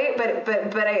flowing. Right.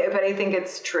 But I think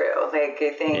it's true. Like,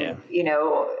 I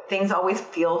think, things always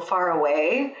feel far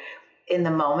away in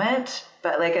the moment.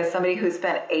 But like, as somebody who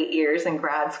spent 8 years in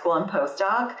grad school and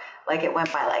postdoc, like, it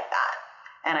went by like that.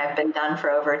 And I've been done for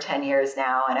over 10 years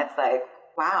now. And it's like,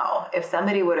 wow, if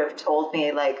somebody would have told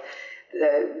me like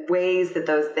the ways that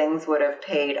those things would have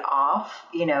paid off,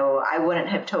 I wouldn't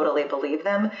have totally believed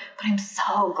them. But I'm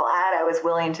so glad I was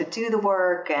willing to do the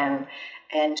work and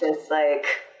just like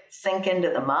sink into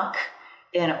the muck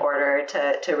in order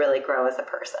to really grow as a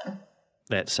person.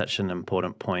 That's such an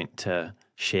important point to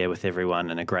share with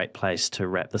everyone, and a great place to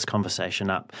wrap this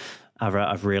conversation up. Avra,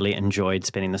 I've really enjoyed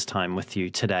spending this time with you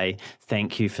today.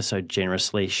 Thank you for so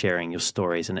generously sharing your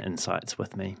stories and insights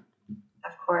with me.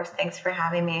 Of course. Thanks for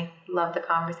having me. Love the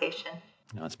conversation.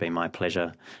 No, it's been my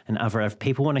pleasure. And Avra, if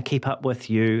people want to keep up with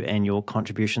you and your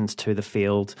contributions to the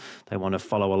field, they want to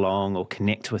follow along or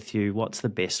connect with you, what's the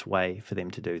best way for them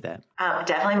to do that?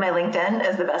 Definitely my LinkedIn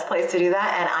is the best place to do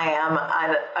that. And I am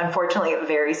unfortunately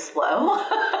very slow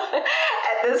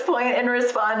at this point in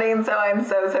responding. So I'm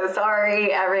so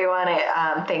sorry, everyone.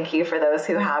 Thank you for those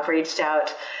who have reached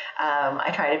out.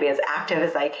 I try to be as active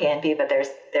as I can be, but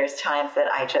there's times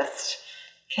that I just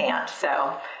can't.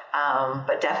 So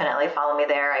but definitely follow me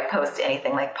there. I post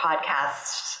anything like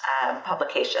podcasts,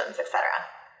 publications, etc.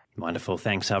 Wonderful.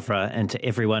 Thanks, Avra. And to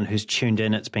everyone who's tuned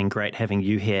in, it's been great having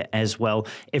you here as well.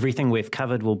 Everything we've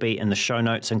covered will be in the show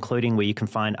notes, including where you can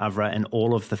find Avra and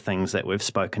all of the things that we've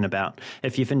spoken about.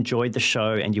 If you've enjoyed the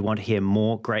show and you want to hear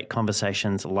more great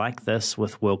conversations like this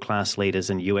with world-class leaders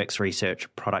in UX research,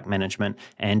 product management,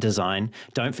 and design,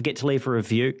 don't forget to leave a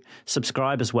review.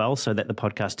 Subscribe as well so that the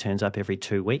podcast turns up every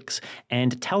 2 weeks.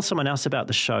 And tell someone else about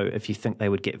the show if you think they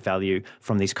would get value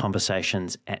from these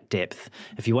conversations at depth.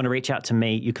 If you want to reach out to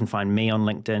me, you can find me on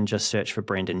LinkedIn, just search for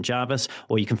Brendan Jarvis,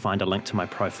 or you can find a link to my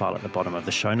profile at the bottom of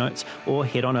the show notes, or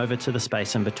head on over to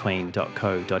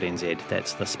thespaceinbetween.co.nz.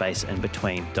 That's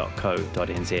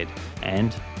thespaceinbetween.co.nz.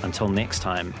 And until next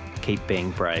time, keep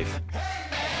being brave.